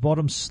 The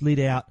bottom slid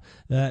out.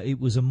 It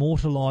was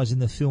immortalized in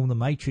the film The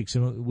Matrix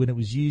when it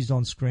was used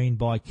on screen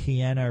by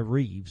Keanu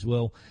Reeves.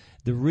 Well,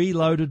 the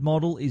reloaded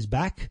model is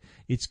back.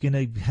 It's going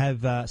to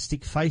have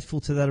stick faithful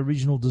to that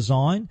original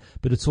design,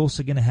 but it's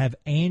also going to have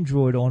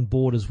Android on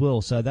board as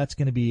well. So that's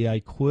going to be a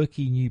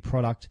quirky new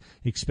product,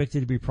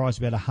 expected to be priced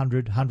about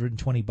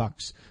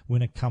 $120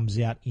 when it comes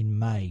out in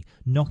May.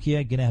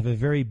 Nokia going to have a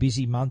very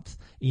busy month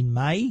in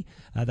May.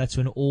 That's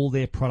when all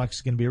their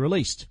products are going to be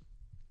released.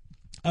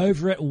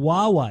 Over at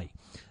Huawei,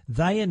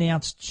 they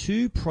announced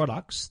 2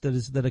 products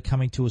that are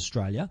coming to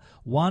Australia.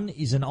 One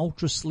is an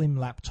ultra slim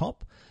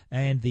laptop,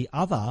 and the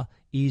other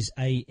is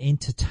a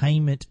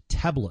entertainment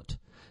tablet.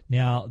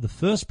 Now, the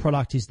first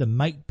product is the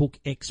MateBook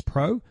X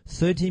Pro,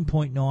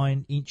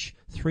 13.9-inch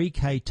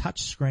 3K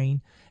touchscreen,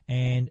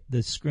 and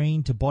the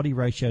screen-to-body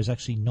ratio is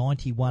actually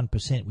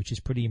 91%, which is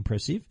pretty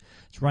impressive.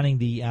 It's running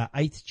the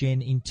 8th Gen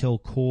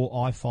Intel Core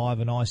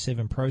i5 and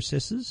i7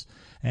 processors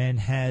and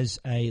has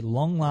a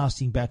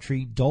long-lasting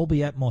battery, Dolby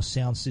Atmos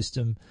sound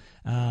system,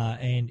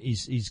 and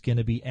is going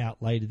to be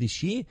out later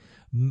this year.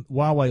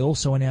 Huawei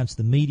also announced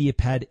the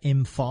MediaPad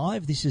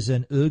M5. This is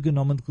an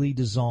ergonomically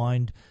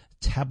designed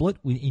tablet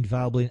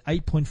available in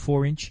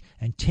 8.4-inch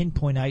and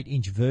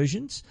 10.8-inch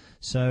versions.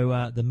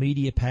 So the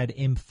MediaPad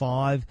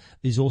M5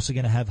 is also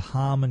going to have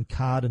Harman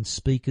Kardon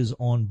speakers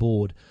on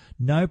board.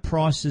 No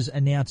prices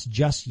announced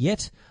just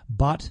yet,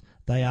 but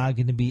they are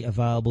going to be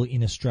available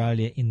in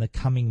Australia in the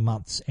coming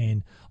months.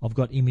 And I've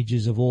got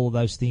images of all of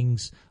those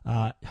things,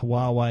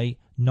 Huawei,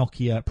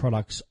 Nokia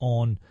products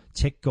on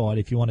Tech Guide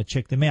if you want to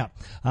check them out.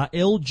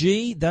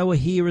 LG, they were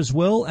here as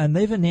well, and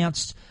they've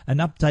announced an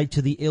update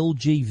to the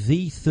LG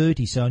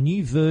V30. So a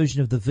new version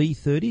of the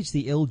V30. It's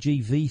the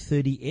LG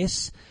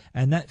V30S,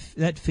 and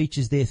that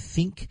features their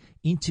Think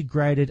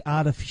integrated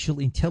artificial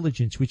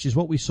intelligence, which is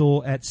what we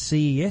saw at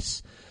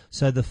CES.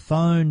 So the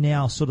phone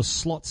now sort of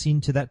slots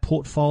into that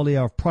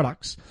portfolio of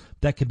products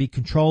that can be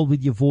controlled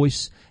with your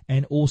voice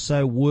and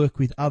also work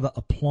with other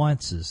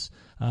appliances.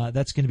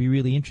 That's going to be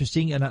really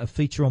interesting. And a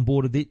feature on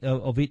board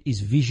of it is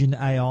Vision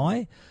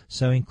AI.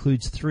 So it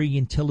includes 3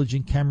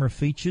 intelligent camera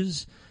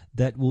features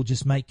that will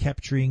just make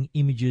capturing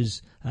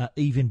images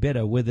even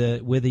better.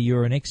 Whether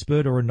you're an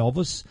expert or a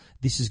novice,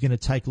 this is going to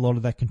take a lot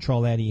of that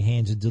control out of your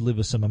hands and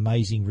deliver some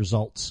amazing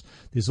results.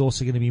 There's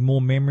also going to be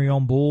more memory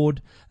on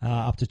board,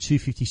 up to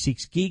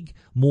 256 gig,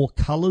 more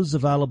colors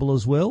available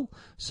as well.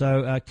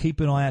 So keep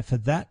an eye out for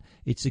that.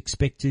 It's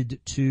expected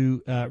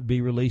to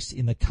be released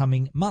in the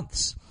coming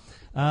months.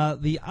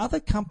 The other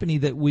company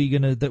that we're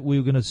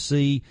going to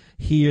see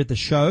here at the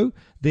show,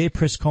 their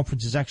press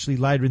conference is actually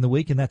later in the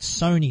week, and that's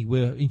Sony.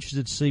 We're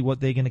interested to see what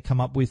they're going to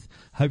come up with,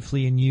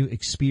 hopefully a new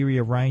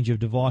Xperia range of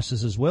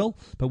devices as well,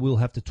 but we'll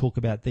have to talk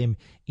about them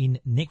in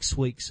next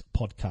week's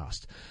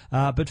podcast.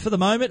 But for the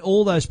moment,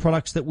 all those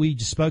products that we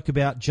just spoke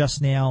about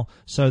just now,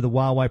 so the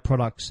Huawei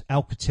products,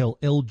 Alcatel,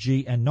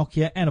 LG, and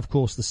Nokia, and of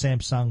course the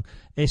Samsung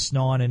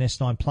S9 and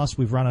S9 Plus.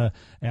 We've run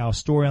our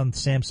story on the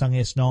Samsung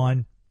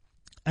S9,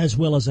 as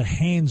well as a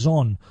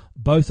hands-on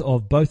both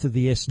of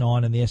the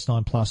S9 and the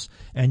S9 Plus,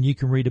 and you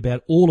can read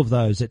about all of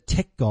those at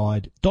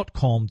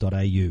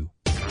techguide.com.au.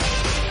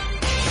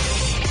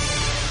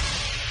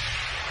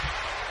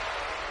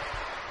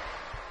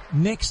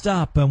 Next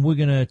up, and we're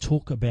going to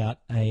talk about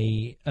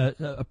a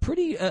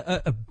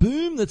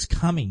boom that's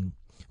coming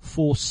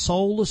for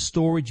solar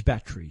storage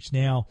batteries.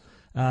 Now,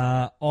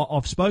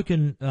 I've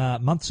spoken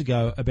months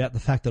ago about the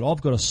fact that I've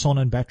got a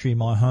Sonnen battery in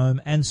my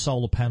home and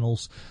solar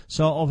panels.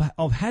 So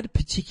I've had a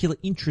particular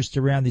interest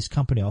around this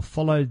company. I've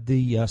followed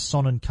the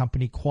Sonnen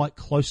company quite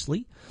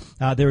closely.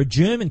 They're a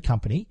German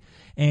company,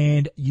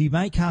 and you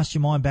may cast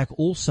your mind back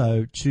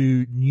also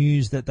to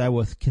news that they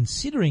were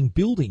considering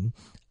building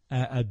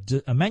a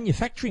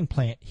manufacturing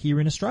plant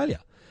here in Australia.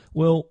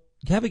 Well,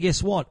 have a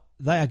guess what?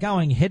 They are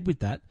going ahead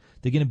with that.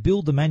 They're going to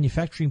build the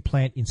manufacturing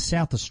plant in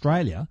South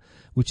Australia,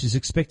 which is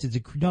expected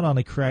to not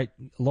only create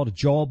a lot of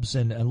jobs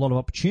and a lot of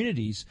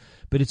opportunities,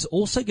 but it's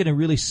also going to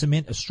really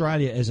cement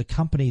Australia as a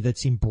company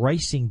that's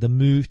embracing the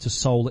move to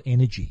solar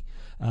energy.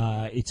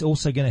 It's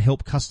also going to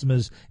help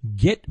customers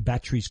get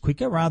batteries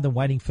quicker rather than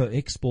waiting for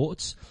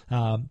exports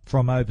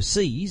from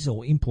overseas,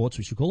 or imports,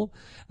 we should call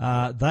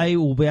them. They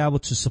will be able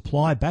to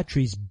supply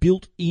batteries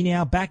built in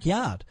our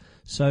backyard.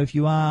 So if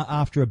you are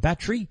after a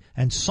battery,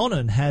 and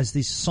Sonnen has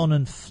this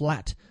Sonnen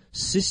Flat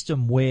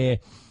system where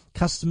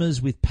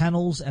customers with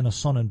panels and a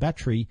Sonnen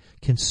battery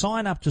can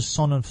sign up to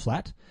Sonnen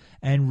Flat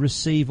and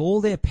receive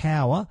all their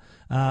power,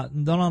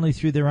 not only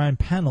through their own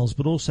panels,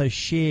 but also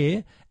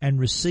share and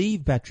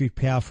receive battery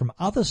power from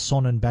other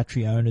Sonnen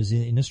battery owners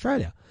in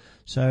Australia.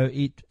 So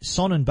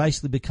Sonnen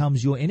basically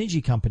becomes your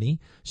energy company,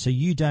 so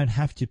you don't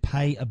have to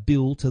pay a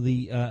bill to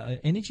the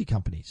energy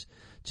companies,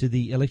 to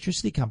the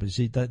electricity companies.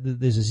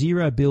 There's a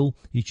zero bill.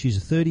 You choose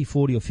a $30,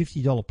 $40 or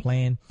 $50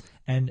 plan,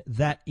 and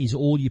that is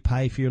all you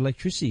pay for your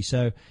electricity.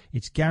 So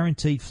it's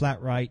guaranteed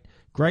flat rate,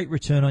 great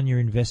return on your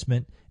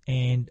investment,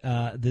 and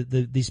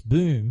this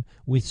boom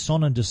with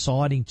Sonnen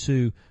deciding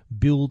to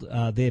build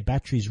their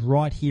batteries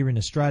right here in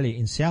Australia,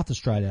 in South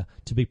Australia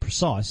to be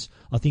precise,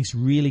 I think is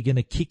really going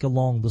to kick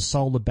along the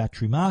solar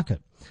battery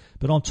market.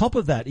 But on top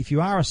of that, if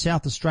you are a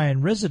South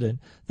Australian resident,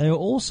 they are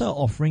also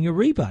offering a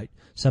rebate.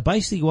 So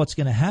basically what's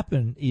going to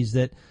happen is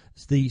that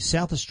the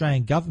South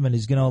Australian government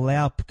is going to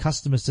allow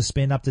customers to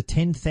spend up to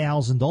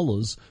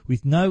 $10,000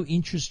 with no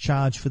interest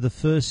charge for the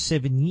first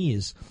 7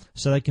 years,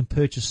 so they can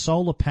purchase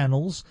solar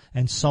panels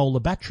and solar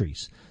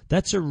batteries.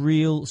 That's a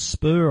real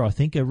spur, I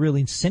think, a real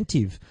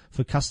incentive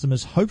for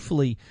customers.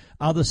 Hopefully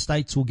other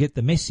states will get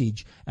the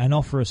message and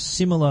offer a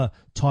similar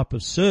type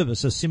of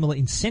service, a similar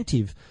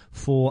incentive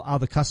for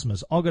other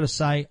customers. I've got to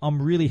say,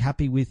 I'm really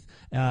happy with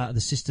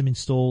the system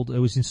installed. It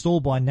was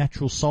installed by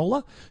Natural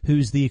Solar, who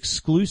is the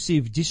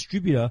exclusive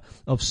distributor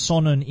of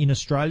Sonnen in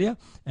Australia,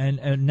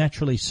 and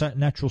naturally,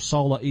 Natural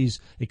Solar is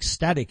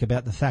ecstatic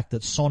about the fact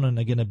that Sonnen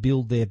are going to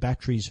build their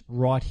batteries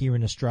right here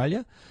in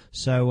Australia.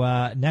 So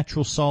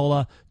Natural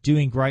Solar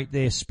doing great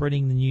there,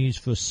 spreading the news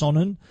for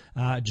Sonnen,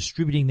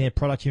 distributing their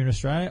product here in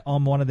Australia.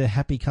 I'm one of their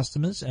happy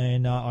customers,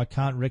 and I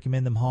can't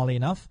recommend them highly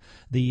enough.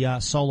 The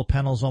solar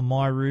panels on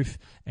my roof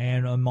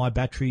and on my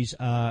batteries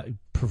are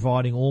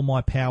providing all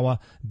my power,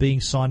 being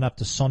signed up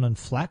to Sonnen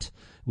Flat,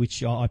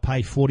 which I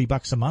pay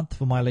 $40 a month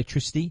for my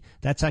electricity.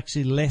 That's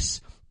actually less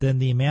than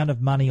the amount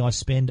of money I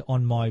spend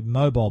on my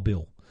mobile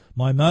bill.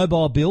 My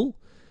mobile bill,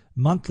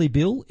 monthly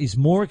bill, is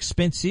more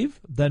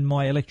expensive than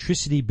my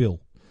electricity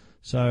bill.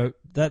 So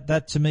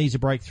that to me is a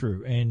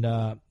breakthrough, and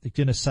it's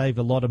going to save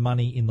a lot of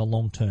money in the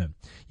long term.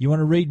 You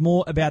want to read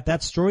more about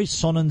that story,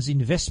 Sonnen's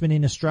investment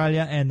in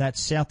Australia and that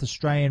South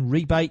Australian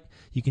rebate,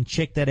 you can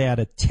check that out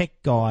at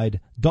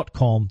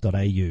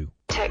techguide.com.au.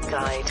 Tech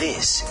Guide.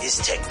 This is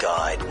Tech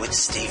Guide with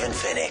Stephen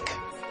Fennick.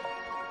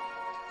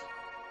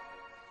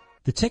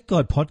 The Tech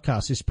Guide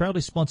podcast is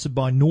proudly sponsored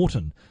by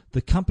Norton,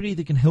 the company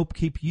that can help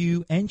keep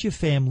you and your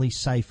family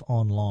safe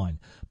online.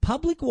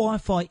 Public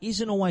Wi-Fi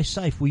isn't always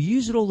safe. We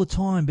use it all the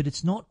time, but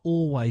it's not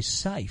always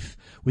safe.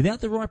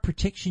 Without the right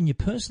protection, your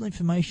personal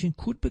information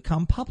could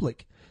become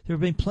public. There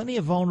have been plenty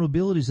of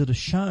vulnerabilities that have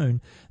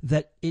shown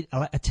that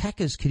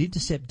attackers could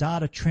intercept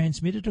data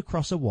transmitted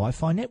across a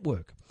Wi-Fi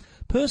network.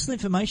 Personal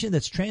information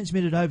that's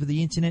transmitted over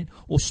the internet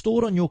or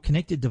stored on your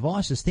connected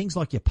devices, things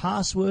like your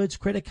passwords,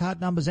 credit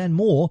card numbers and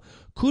more,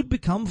 could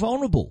become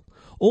vulnerable.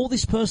 All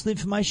this personal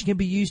information can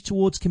be used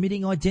towards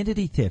committing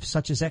identity theft,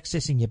 such as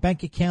accessing your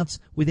bank accounts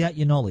without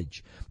your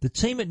knowledge. The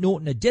team at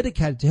Norton are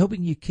dedicated to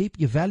helping you keep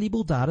your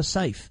valuable data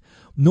safe.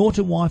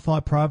 Norton Wi-Fi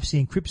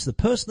Privacy encrypts the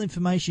personal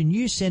information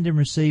you send and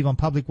receive on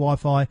public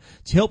Wi-Fi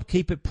to help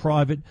keep it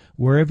private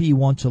wherever you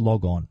want to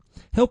log on.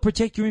 Help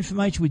protect your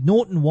information with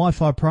Norton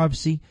Wi-Fi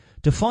Privacy.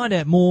 To find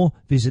out more,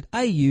 visit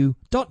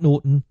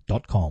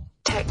au.norton.com.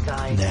 Tech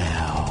Guide.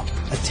 Now,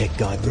 a Tech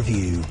Guide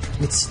review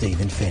with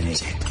Stephen Fennick.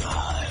 Tech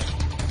Guide.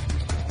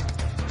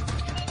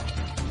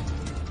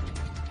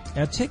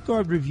 Our Tech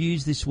Guide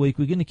reviews this week,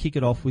 we're going to kick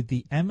it off with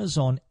the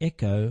Amazon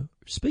Echo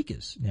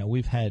speakers. Now,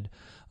 we've had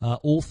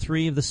all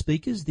three of the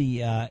speakers,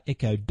 the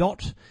Echo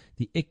Dot,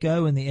 the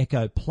Echo, and the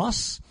Echo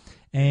Plus,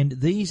 and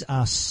these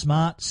are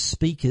smart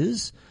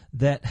speakers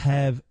that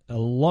have a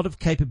lot of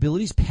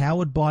capabilities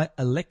powered by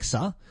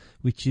Alexa,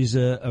 which is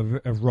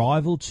a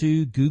rival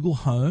to Google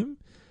Home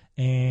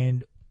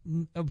and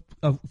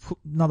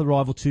another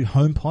rival to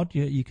HomePod,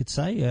 you could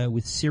say,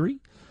 with Siri.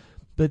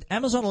 But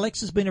Amazon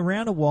Alexa's been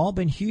around a while,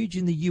 been huge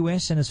in the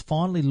US, and has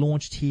finally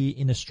launched here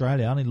in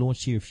Australia. Only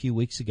launched here a few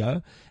weeks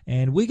ago,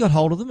 and we got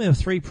hold of them. There are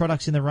three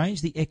products in the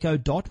range: the Echo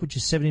Dot, which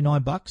is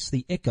 $79,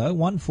 the Echo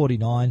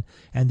 $149,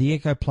 and the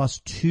Echo Plus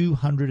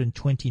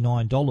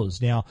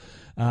 $229. Now,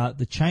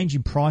 the change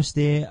in price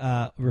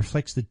there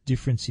reflects the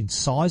difference in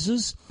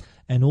sizes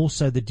and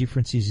also the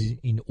differences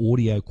in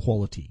audio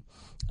quality.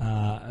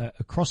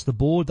 Across the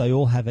board, they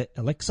all have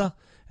Alexa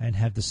and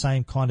have the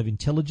same kind of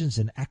intelligence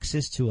and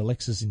access to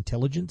Alexa's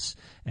intelligence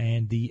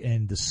and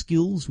the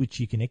skills which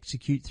you can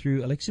execute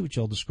through Alexa, which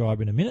I'll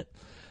describe in a minute.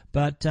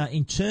 But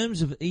in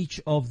terms of each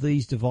of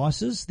these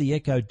devices, the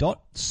Echo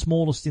Dot,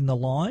 smallest in the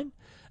line,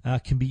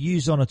 can be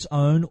used on its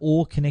own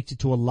or connected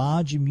to a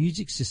larger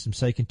music system,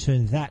 so you can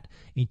turn that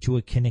into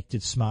a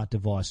connected smart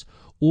device.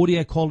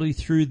 Audio quality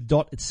through the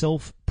Dot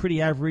itself,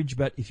 pretty average,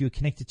 but if you're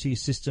connected to your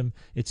system,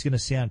 it's going to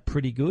sound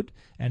pretty good.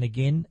 And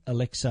again,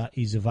 Alexa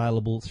is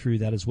available through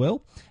that as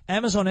well.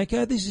 Amazon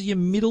Echo, this is your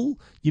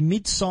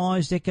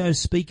mid-sized Echo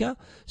speaker.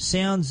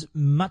 Sounds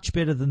much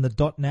better than the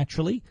Dot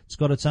naturally. It's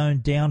got its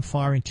own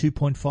down-firing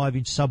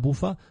 2.5-inch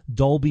subwoofer,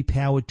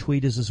 Dolby-powered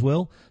tweeters as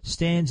well.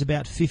 Stands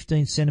about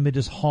 15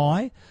 centimeters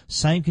high.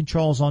 Same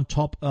controls on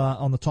top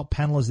on the top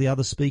panel as the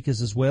other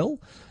speakers as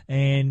well.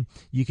 And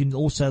you can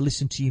also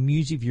listen to your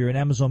music if you're an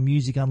Amazon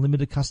Music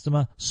Unlimited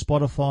customer,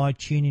 Spotify,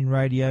 TuneIn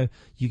Radio.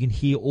 You can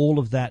hear all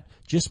of that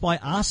just by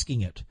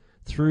asking it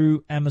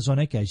through Amazon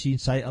Echo. So you can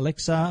say,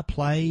 Alexa,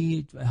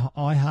 play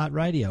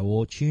iHeartRadio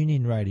or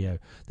TuneIn Radio.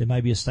 There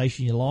may be a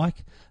station you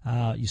like,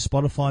 your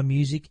Spotify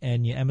music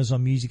and your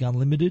Amazon Music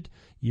Unlimited.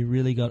 You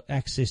really got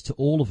access to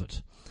all of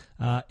it.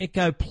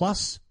 Echo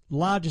Plus,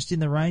 largest in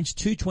the range,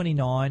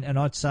 $229, and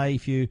I'd say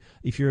if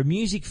you're a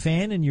music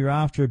fan and you're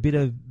after a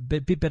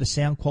bit better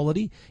sound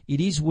quality,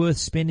 it is worth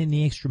spending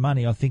the extra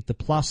money. I think the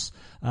Plus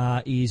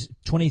is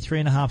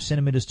 23.5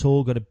 centimeters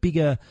tall, got a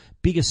bigger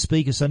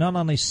speaker, so not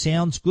only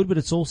sounds good, but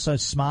it's also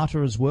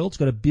smarter as well. It's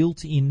got a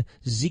built-in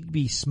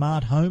Zigbee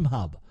smart home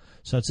hub,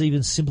 so it's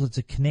even simpler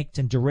to connect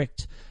and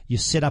direct your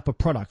setup of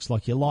products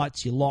like your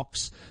lights, your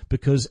locks,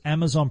 because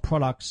Amazon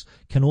products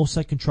can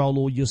also control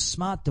all your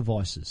smart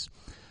devices.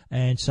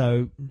 And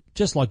so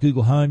just like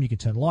Google Home, you can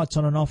turn lights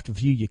on and off to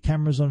view your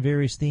cameras on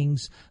various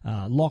things,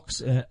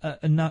 locks,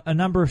 a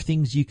number of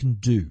things you can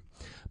do.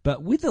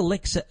 But with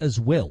Alexa as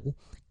well,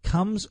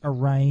 comes a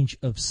range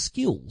of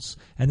skills.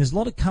 And there's a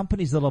lot of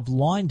companies that have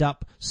lined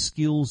up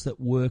skills that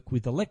work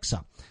with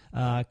Alexa.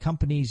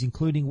 Companies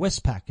including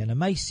Westpac and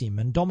Amasim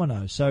and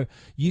Domino. So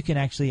you can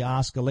actually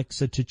ask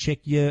Alexa to check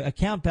your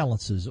account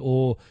balances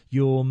or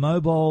your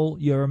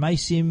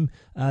Amasim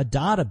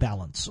data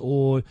balance,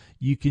 or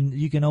you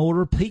can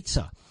order a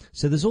pizza.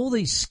 So there's all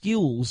these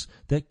skills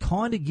that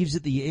kind of gives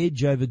it the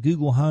edge over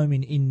Google Home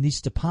in this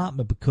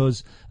department,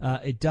 because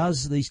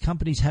these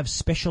companies have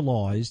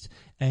specialized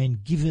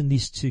and given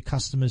this to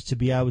customers to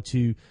be able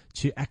to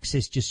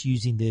access just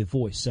using their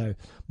voice. So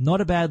not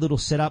a bad little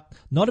setup,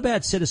 not a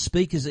bad set of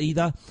speakers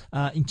either.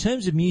 In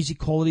terms of music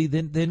quality,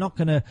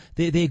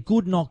 they're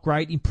good, not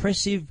great,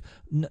 impressive,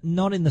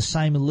 not in the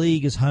same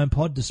league as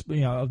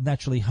HomePod.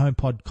 Naturally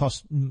HomePod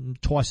costs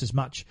twice as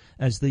much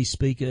as the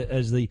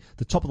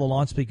top of the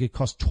line speaker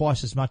costs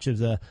twice as much of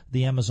the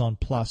Amazon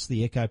Plus,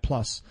 the Echo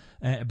Plus,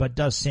 but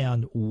does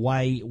sound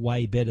way,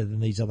 way better than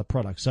these other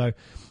products. So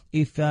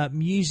if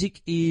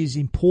music is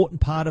an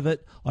important part of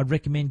it, I'd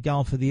recommend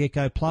going for the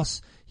Echo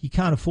Plus. You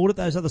can't afford it.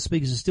 Those other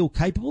speakers are still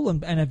capable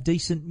and have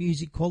decent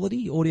music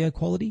quality, audio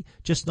quality,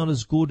 just not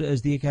as good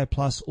as the Echo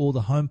Plus or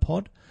the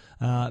HomePod.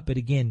 But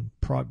again,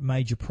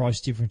 major price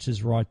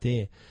differences right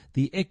there.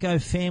 The Echo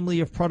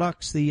family of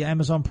products, the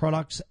Amazon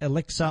products,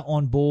 Alexa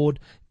on board,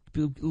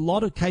 a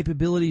lot of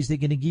capabilities they're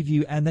going to give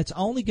you, and that's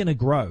only going to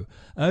grow.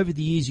 Over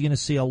the years, you're going to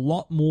see a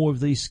lot more of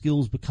these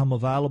skills become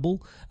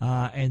available,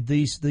 and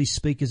these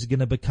speakers are going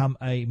to become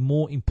a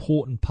more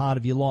important part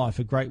of your life,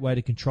 a great way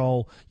to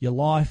control your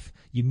life,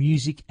 your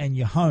music, and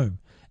your home.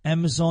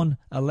 Amazon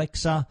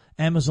Alexa,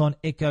 Amazon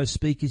Echo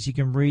speakers. You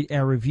can read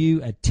our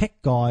review at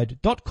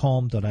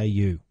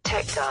techguide.com.au.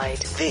 Tech Guide.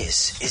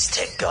 This is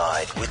Tech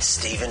Guide with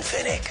Stephen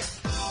Fennick.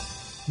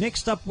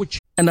 Next up,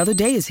 Another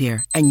day is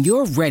here, and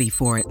you're ready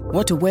for it.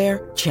 What to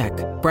wear? Check.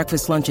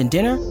 Breakfast, lunch, and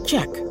dinner?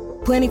 Check.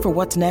 Planning for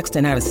what's next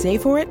and how to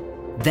save for it?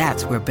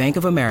 That's where Bank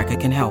of America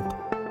can help.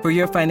 For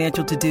your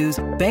financial to-dos,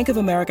 Bank of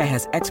America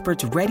has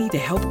experts ready to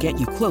help get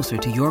you closer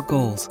to your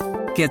goals.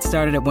 Get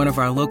started at one of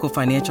our local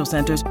financial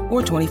centers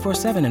or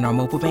 24/7 in our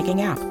mobile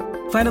banking app.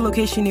 Find a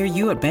location near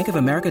you at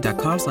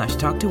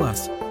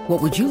bankofamerica.com/talktous.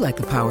 What would you like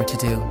the power to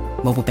do?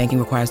 Mobile banking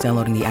requires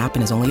downloading the app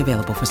and is only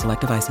available for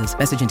select devices.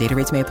 Message and data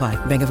rates may apply.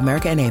 Bank of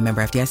America N.A.,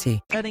 member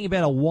FDIC. Chatting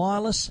about a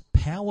wireless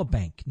power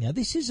bank. Now,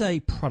 this is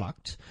a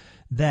product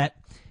that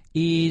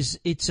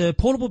it's a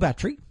portable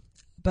battery,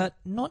 but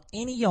not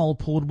any old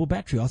portable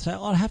battery.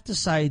 I'd have to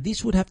say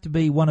this would have to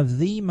be one of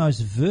the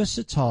most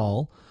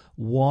versatile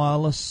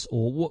wireless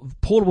or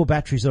portable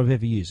batteries that I've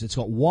ever used. It's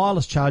got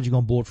wireless charging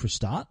on board for a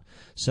start.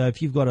 So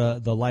if you've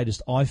got the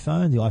latest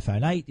iPhone, the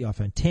iPhone 8, the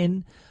iPhone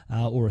 10,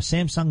 or a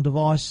Samsung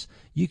device,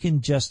 you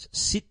can just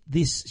sit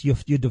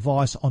your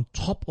device on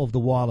top of the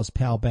wireless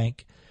power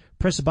bank,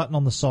 press a button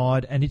on the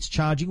side, and it's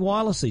charging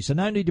wirelessly. So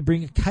no need to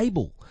bring a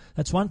cable.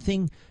 That's one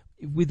thing.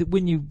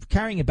 When you're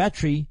carrying a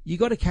battery, you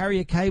got to carry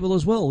a cable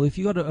as well. If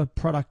you've got a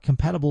product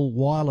compatible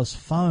wireless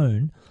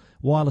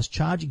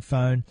charging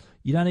phone,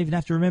 you don't even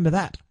have to remember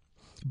that.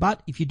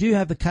 But if you do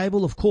have the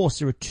cable, of course,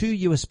 there are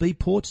 2 USB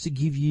ports to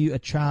give you a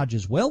charge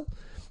as well.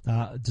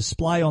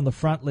 Display on the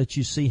front lets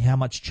you see how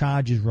much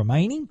charge is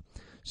remaining,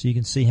 so you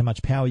can see how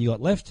much power you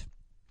got left.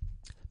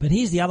 But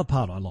here's the other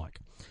part I like.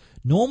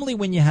 Normally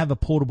when you have a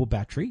portable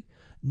battery,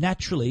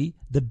 naturally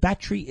the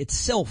battery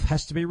itself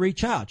has to be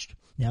recharged.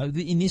 Now,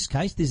 in this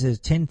case, there's a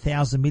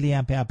 10,000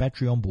 milliamp hour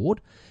battery on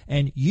board,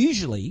 and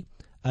usually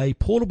a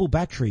portable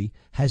battery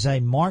has a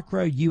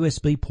micro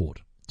USB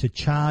port to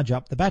charge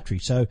up the battery.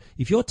 So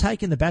if you're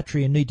taking the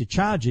battery and need to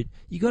charge it,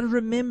 you've got to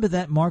remember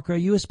that micro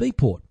USB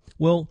port.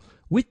 Well,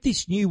 with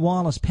this new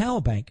wireless power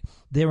bank,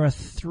 there are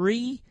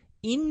 3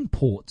 in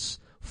ports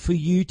for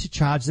you to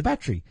charge the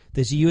battery.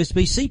 There's a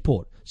USB-C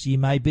port. So you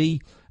may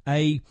be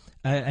an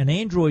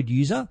Android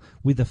user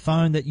with a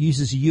phone that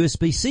uses a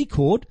USB-C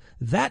cord.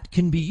 That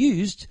can be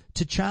used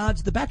to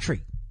charge the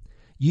battery.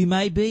 You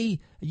may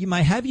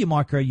have your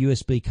micro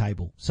USB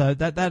cable, so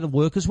that'll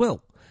work as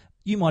well.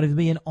 You might even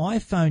be an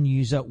iPhone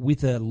user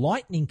with a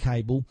lightning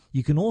cable.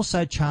 You can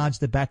also charge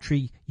the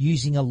battery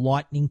using a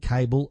lightning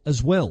cable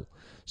as well.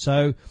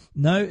 So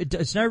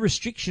it's no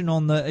restriction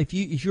on if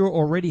you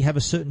already have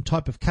a certain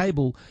type of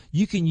cable,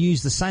 you can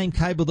use the same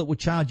cable that will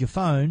charge your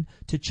phone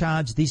to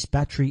charge this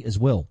battery as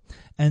well.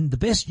 And the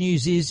best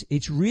news is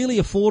it's really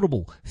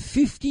affordable,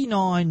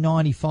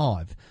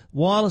 $59.95.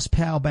 Wireless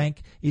power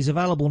bank is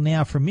available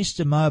now from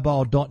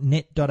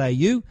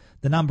mrmobile.net.au.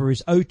 The number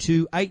is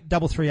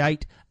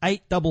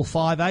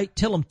 02-8338-8558.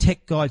 Tell them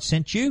Tech Guide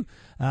sent you.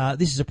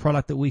 This is a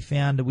product that we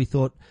found and we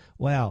thought,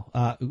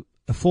 wow,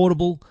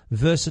 affordable,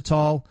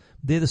 versatile.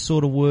 They're the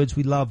sort of words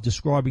we love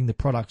describing the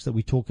products that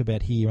we talk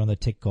about here on the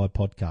Tech Guide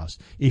podcast.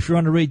 If you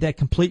want to read that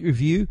complete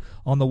review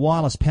on the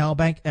wireless power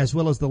bank, as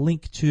well as the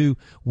link to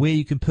where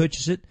you can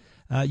purchase it,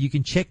 you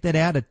can check that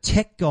out at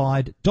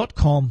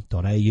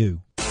techguide.com.au.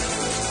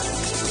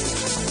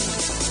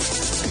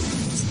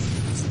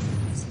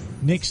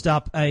 Next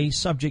up, a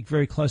subject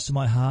very close to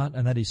my heart,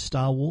 and that is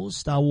Star Wars.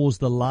 Star Wars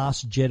The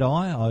Last Jedi.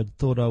 I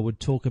thought I would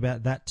talk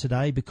about that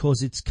today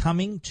because it's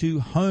coming to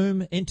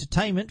home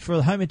entertainment for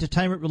a home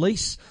entertainment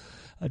release.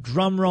 A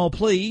drum roll,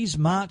 please.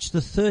 March the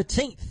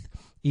 13th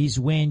is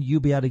when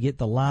you'll be able to get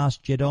The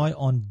Last Jedi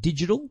on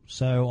digital,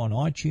 so on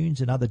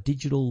iTunes and other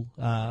digital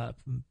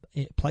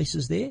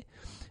places there.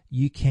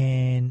 You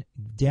can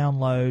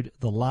download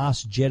The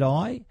Last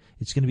Jedi.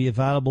 It's going to be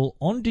available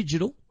on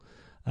digital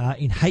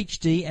in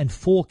HD and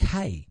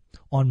 4K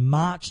on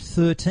March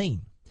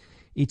 13.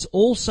 It's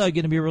also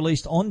going to be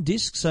released on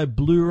disc, so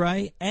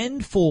Blu-ray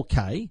and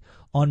 4K,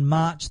 on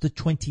March the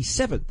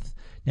 27th.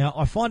 Now,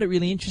 I find it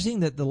really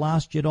interesting that The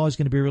Last Jedi is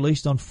going to be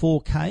released on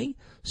 4K.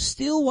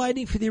 Still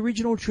waiting for the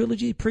original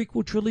trilogy,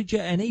 prequel trilogy,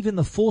 and even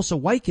The Force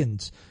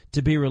Awakens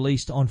to be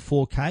released on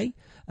 4K.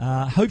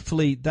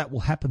 Hopefully that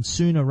will happen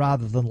sooner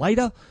rather than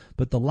later.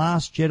 But The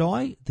Last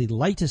Jedi, the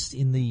latest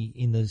in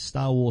the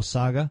Star Wars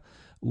saga,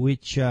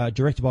 which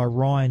directed by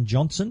Rian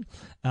Johnson,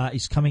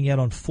 is coming out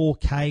on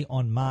 4K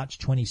on March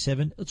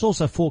 27. It's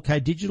also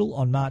 4K digital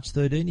on March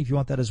 13 if you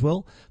want that as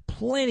well.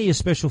 Plenty of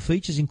special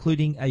features,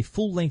 including a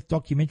full-length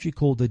documentary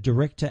called The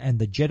Director and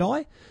the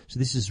Jedi. So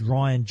this is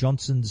Rian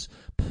Johnson's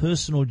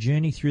personal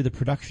journey through the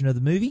production of the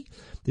movie.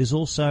 There's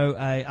also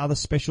other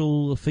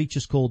special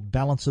features called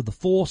Balance of the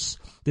Force.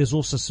 There's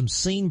also some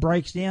scene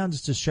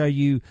breakdowns to show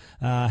you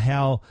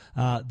how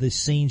the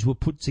scenes were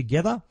put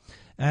together.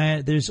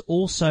 There's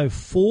also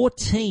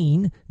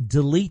 14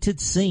 deleted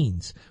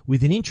scenes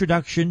with an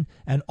introduction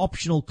and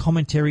optional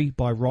commentary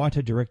by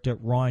writer-director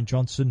Rian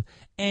Johnson.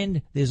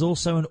 And there's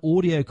also an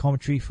audio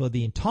commentary for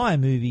the entire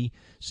movie,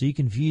 so you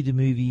can view the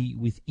movie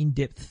with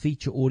in-depth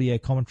feature audio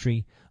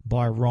commentary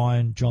by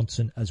Rian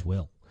Johnson as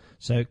well.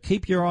 So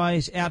keep your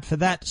eyes out for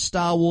that,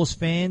 Star Wars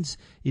fans.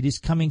 It is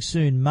coming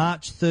soon,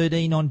 March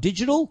 13 on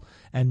digital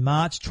and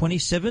March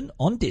 27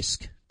 on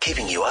disc.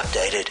 Keeping you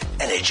updated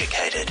and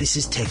educated. This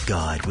is Tech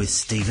Guide with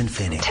Stephen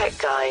Fennick. Tech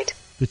Guide.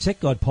 The Tech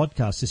Guide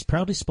podcast is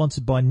proudly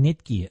sponsored by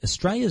Netgear,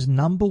 Australia's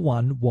 #1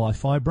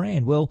 Wi-Fi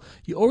brand. Well,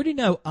 you already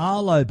know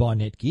Arlo by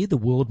Netgear, the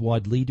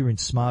worldwide leader in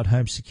smart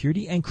home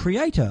security and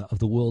creator of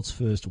the world's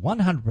first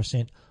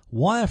 100%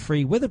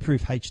 wire-free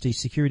weatherproof HD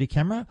security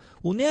camera.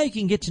 Well, now you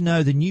can get to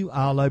know the new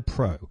Arlo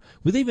Pro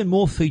with even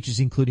more features,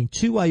 including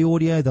two-way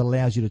audio that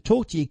allows you to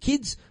talk to your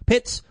kids,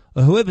 pets,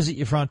 or whoever's at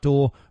your front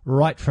door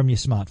right from your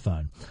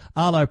smartphone.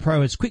 Arlo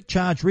Pro has quick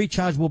charge,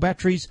 rechargeable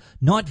batteries,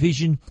 night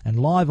vision, and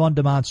live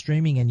on-demand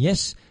streaming. And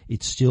yes,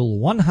 it's still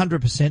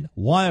 100%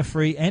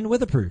 wire-free and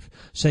weatherproof,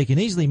 so you can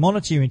easily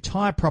monitor your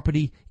entire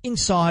property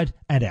inside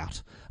and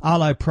out.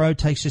 Arlo Pro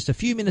takes just a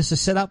few minutes to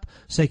set up,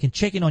 so you can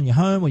check in on your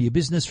home or your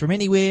business from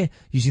anywhere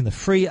using the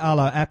free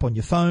Arlo app on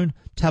your phone,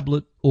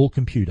 tablet, or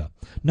computer.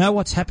 Know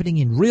what's happening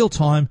in real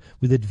time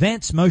with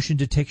advanced motion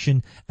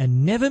detection,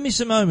 and never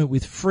miss a moment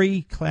with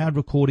free cloud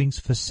recordings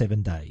for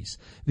 7 days.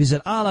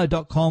 Visit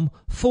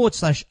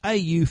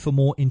arlo.com/au for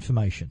more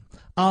information.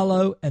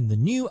 Arlo and the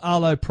new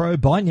Arlo Pro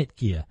by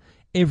Netgear.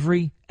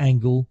 Every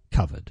angle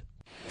covered.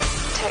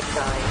 Tech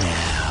Guide.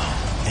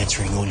 Now,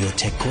 answering all your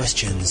tech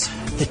questions,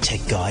 the Tech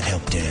Guide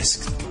Help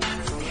Desk.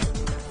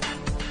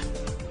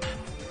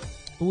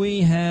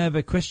 We have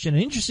a question,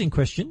 an interesting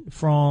question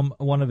from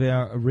one of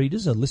our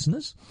readers, our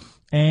listeners,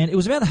 and it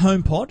was about the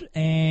HomePod,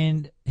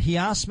 and he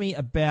asked me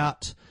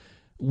about,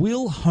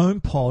 will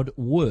HomePod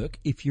work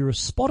if you're a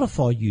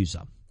Spotify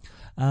user?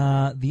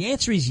 The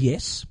answer is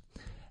yes,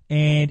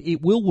 and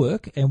it will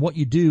work, and what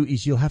you do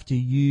is you'll have to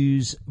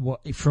use,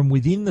 from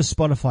within the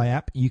Spotify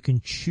app, you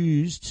can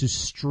choose to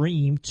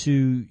stream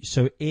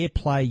so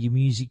AirPlay your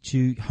music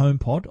to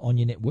HomePod on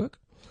your network.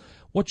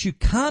 What you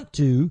can't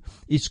do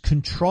is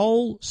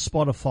control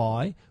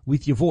Spotify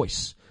with your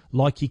voice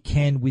like you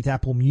can with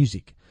Apple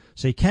Music.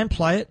 So you can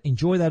play it,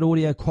 enjoy that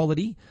audio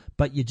quality,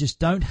 but you just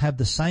don't have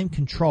the same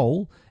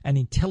control and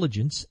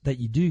intelligence that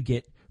you do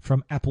get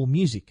from Apple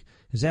Music.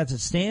 Because as it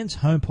stands,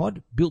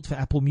 HomePod, built for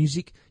Apple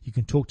Music, you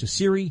can talk to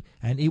Siri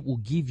and it will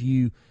give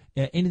you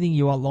anything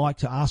you would like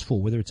to ask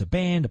for, whether it's a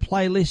band, a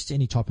playlist,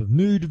 any type of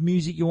mood of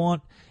music you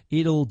want,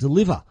 it'll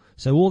deliver.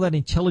 So all that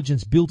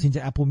intelligence built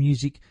into Apple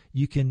Music,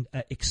 you can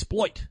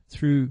exploit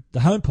through the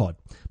HomePod.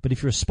 But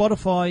if you're a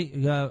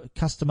Spotify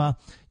customer,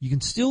 you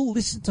can still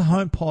listen to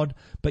HomePod,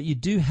 but you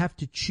do have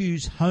to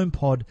choose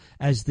HomePod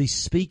as the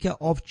speaker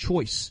of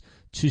choice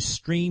to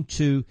stream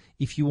to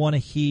if you want to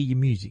hear your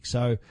music.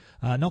 So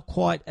not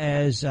quite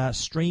as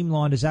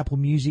streamlined as Apple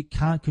Music,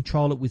 can't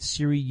control it with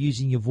Siri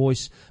using your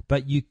voice,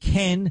 but you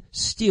can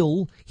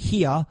still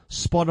hear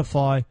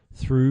Spotify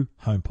through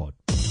HomePod.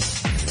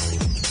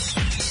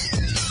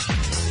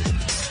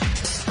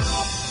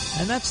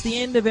 And that's the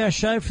end of our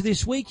show for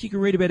this week. You can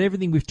read about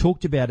everything we've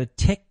talked about at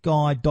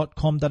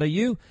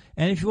techguide.com.au.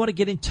 And if you want to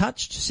get in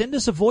touch, send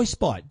us a voice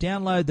bite.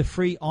 Download the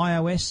free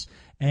iOS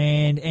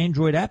and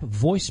Android app,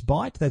 Voice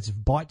Bite. That's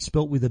bite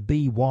spelt with a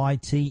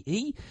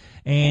B-Y-T-E.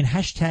 And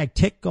hashtag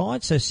Tech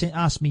Guide. So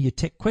ask me your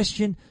tech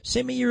question.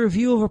 Send me your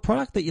review of a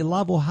product that you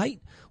love or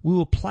hate. we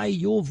will play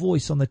your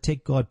voice on the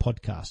Tech Guide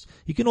podcast.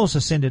 You can also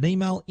send an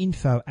email,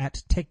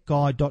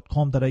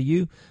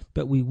 info@techguide.com.au,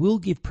 but we will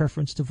give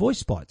preference to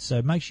VoiceBite.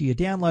 So make sure you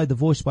download the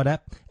VoiceBite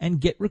app and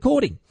get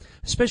recording.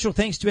 Special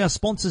thanks to our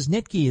sponsors,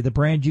 Netgear, the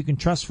brand you can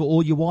trust for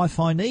all your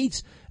Wi-Fi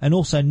needs, and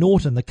also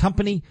Norton, the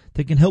company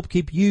that can help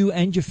keep you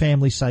and your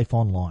family safe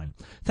online.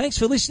 Thanks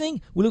for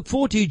listening. We look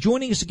forward to you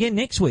joining us again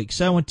next week.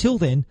 So until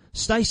then,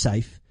 stay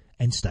safe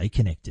and stay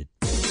connected.